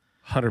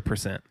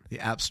 100%. The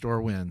App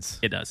Store wins.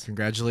 It does.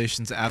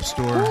 Congratulations, App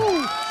Store.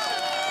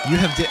 You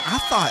have.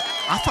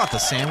 I thought the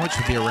sandwich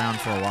would be around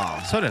for a while.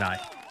 So did I.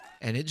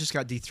 And it just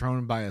got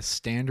dethroned by a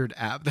standard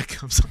app that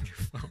comes on your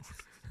phone.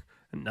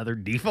 Another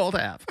default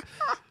app.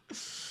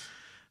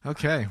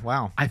 Okay.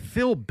 Wow. I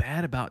feel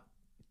bad about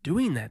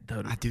doing that,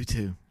 though. I do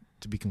too.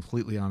 To be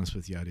completely honest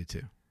with you, I do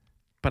too.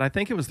 But I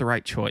think it was the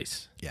right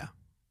choice. Yeah.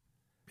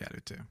 Yeah, I do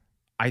too.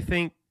 I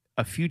think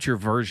a future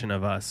version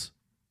of us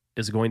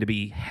is going to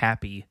be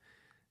happy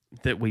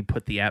that we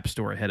put the App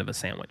Store ahead of a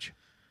sandwich.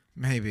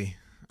 Maybe.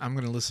 I'm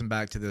going to listen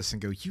back to this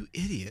and go, you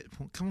idiot.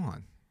 Well, come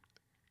on.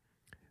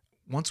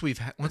 Once we've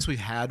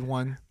had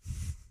one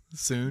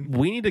soon.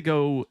 We need to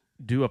go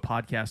do a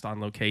podcast on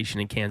location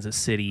in Kansas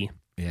City.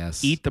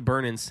 Yes. Eat the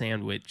burn-in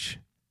sandwich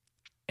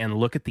and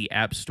look at the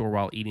App Store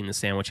while eating the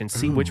sandwich and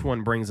see which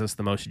one brings us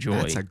the most joy.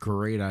 That's a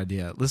great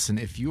idea. Listen,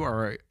 if you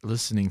are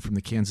listening from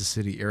the Kansas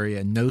City area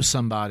and know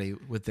somebody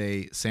with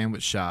a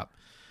sandwich shop,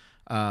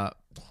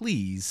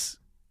 please,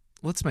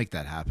 let's make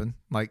that happen.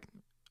 Like,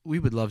 we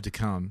would love to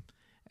come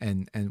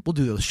and we'll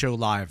do a show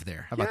live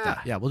there. How about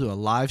that? Yeah, we'll do a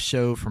live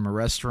show from a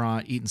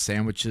restaurant, eating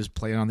sandwiches,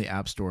 playing on the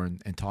App Store,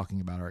 and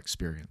talking about our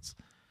experience.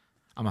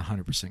 I'm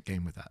 100%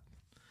 game with that.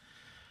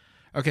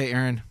 Okay,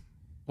 Aaron,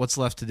 what's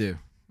left to do?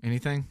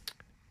 Anything?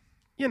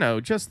 You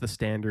know, just the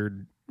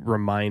standard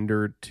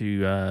reminder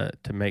to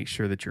make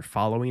sure that you're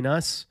following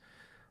us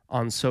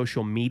on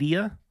social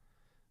media.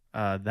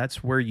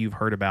 That's where you've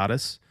heard about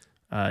us.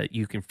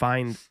 You can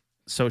find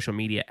social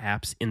media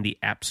apps in the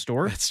App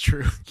Store. That's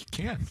true. You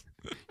can.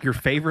 Your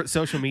favorite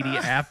social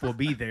media app will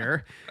be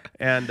there,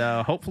 and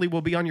hopefully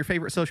we'll be on your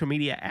favorite social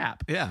media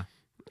app. Yeah.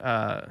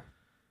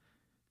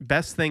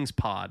 Best Things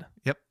Pod.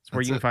 Yep. That's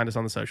where you can find us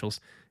on the socials.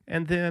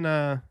 And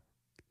then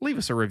leave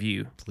us a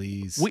review.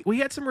 Please. We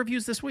had some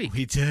reviews this week.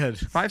 We did.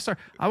 5-star.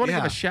 I want to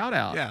give a shout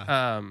out.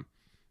 Yeah.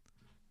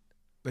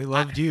 They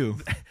loved you.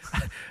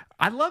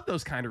 I love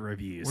those kind of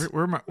reviews.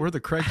 Where the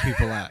Craig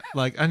people at?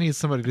 Like, I need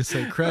somebody to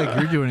say, Craig,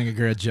 you're doing a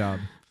great job.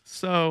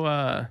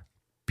 So,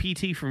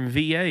 PT from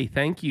VA,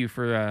 thank you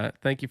for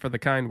the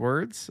kind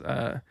words.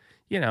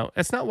 You know,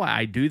 it's not why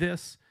I do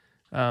this,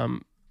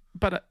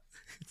 but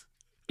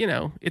you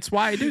know, it's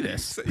why I do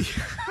this.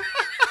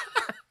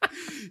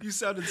 You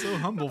sounded so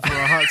humble for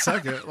a hot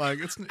second. Like,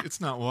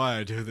 it's not why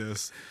I do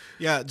this.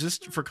 Yeah,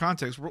 just for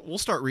context, we'll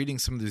start reading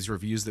some of these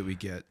reviews that we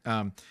get.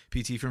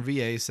 PT from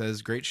VA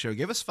says, great show.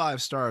 Give us 5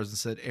 stars and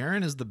said,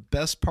 Aaron is the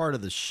best part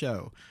of the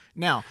show.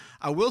 Now,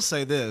 I will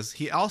say this.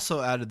 He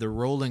also added the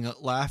rolling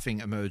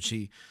laughing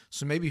emoji.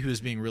 So maybe he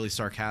was being really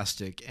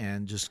sarcastic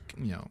and just,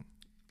 you know,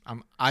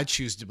 I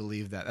choose to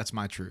believe that. That's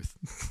my truth.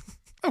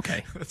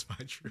 Okay. That's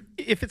my truth.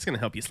 If it's going to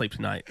help you sleep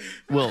tonight,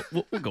 we'll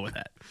go with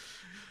that.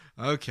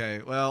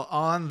 Okay, well,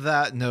 on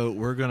that note,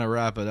 we're gonna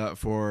wrap it up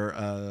for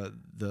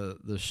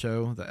the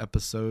show, the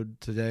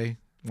episode today.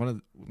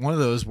 One of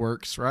those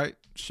works, right?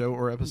 Show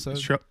or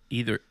episode?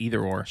 Either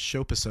or.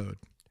 Show-episode.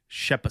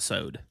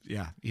 Shepisode.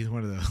 Yeah, either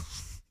one of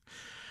those.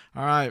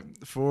 All right,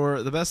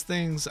 for the best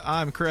things,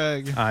 I'm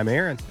Craig. I'm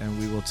Aaron. And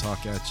we will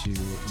talk at you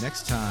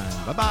next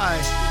time. Bye-bye.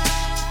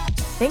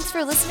 Thanks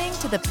for listening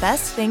to the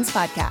Best Things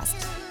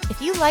Podcast.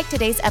 If you liked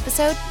today's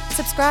episode,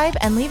 subscribe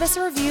and leave us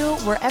a review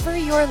wherever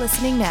you're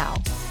listening now.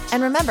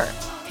 And remember,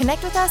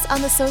 connect with us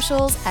on the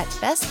socials at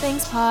Best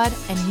Things Pod,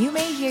 and you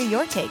may hear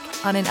your take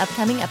on an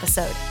upcoming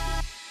episode.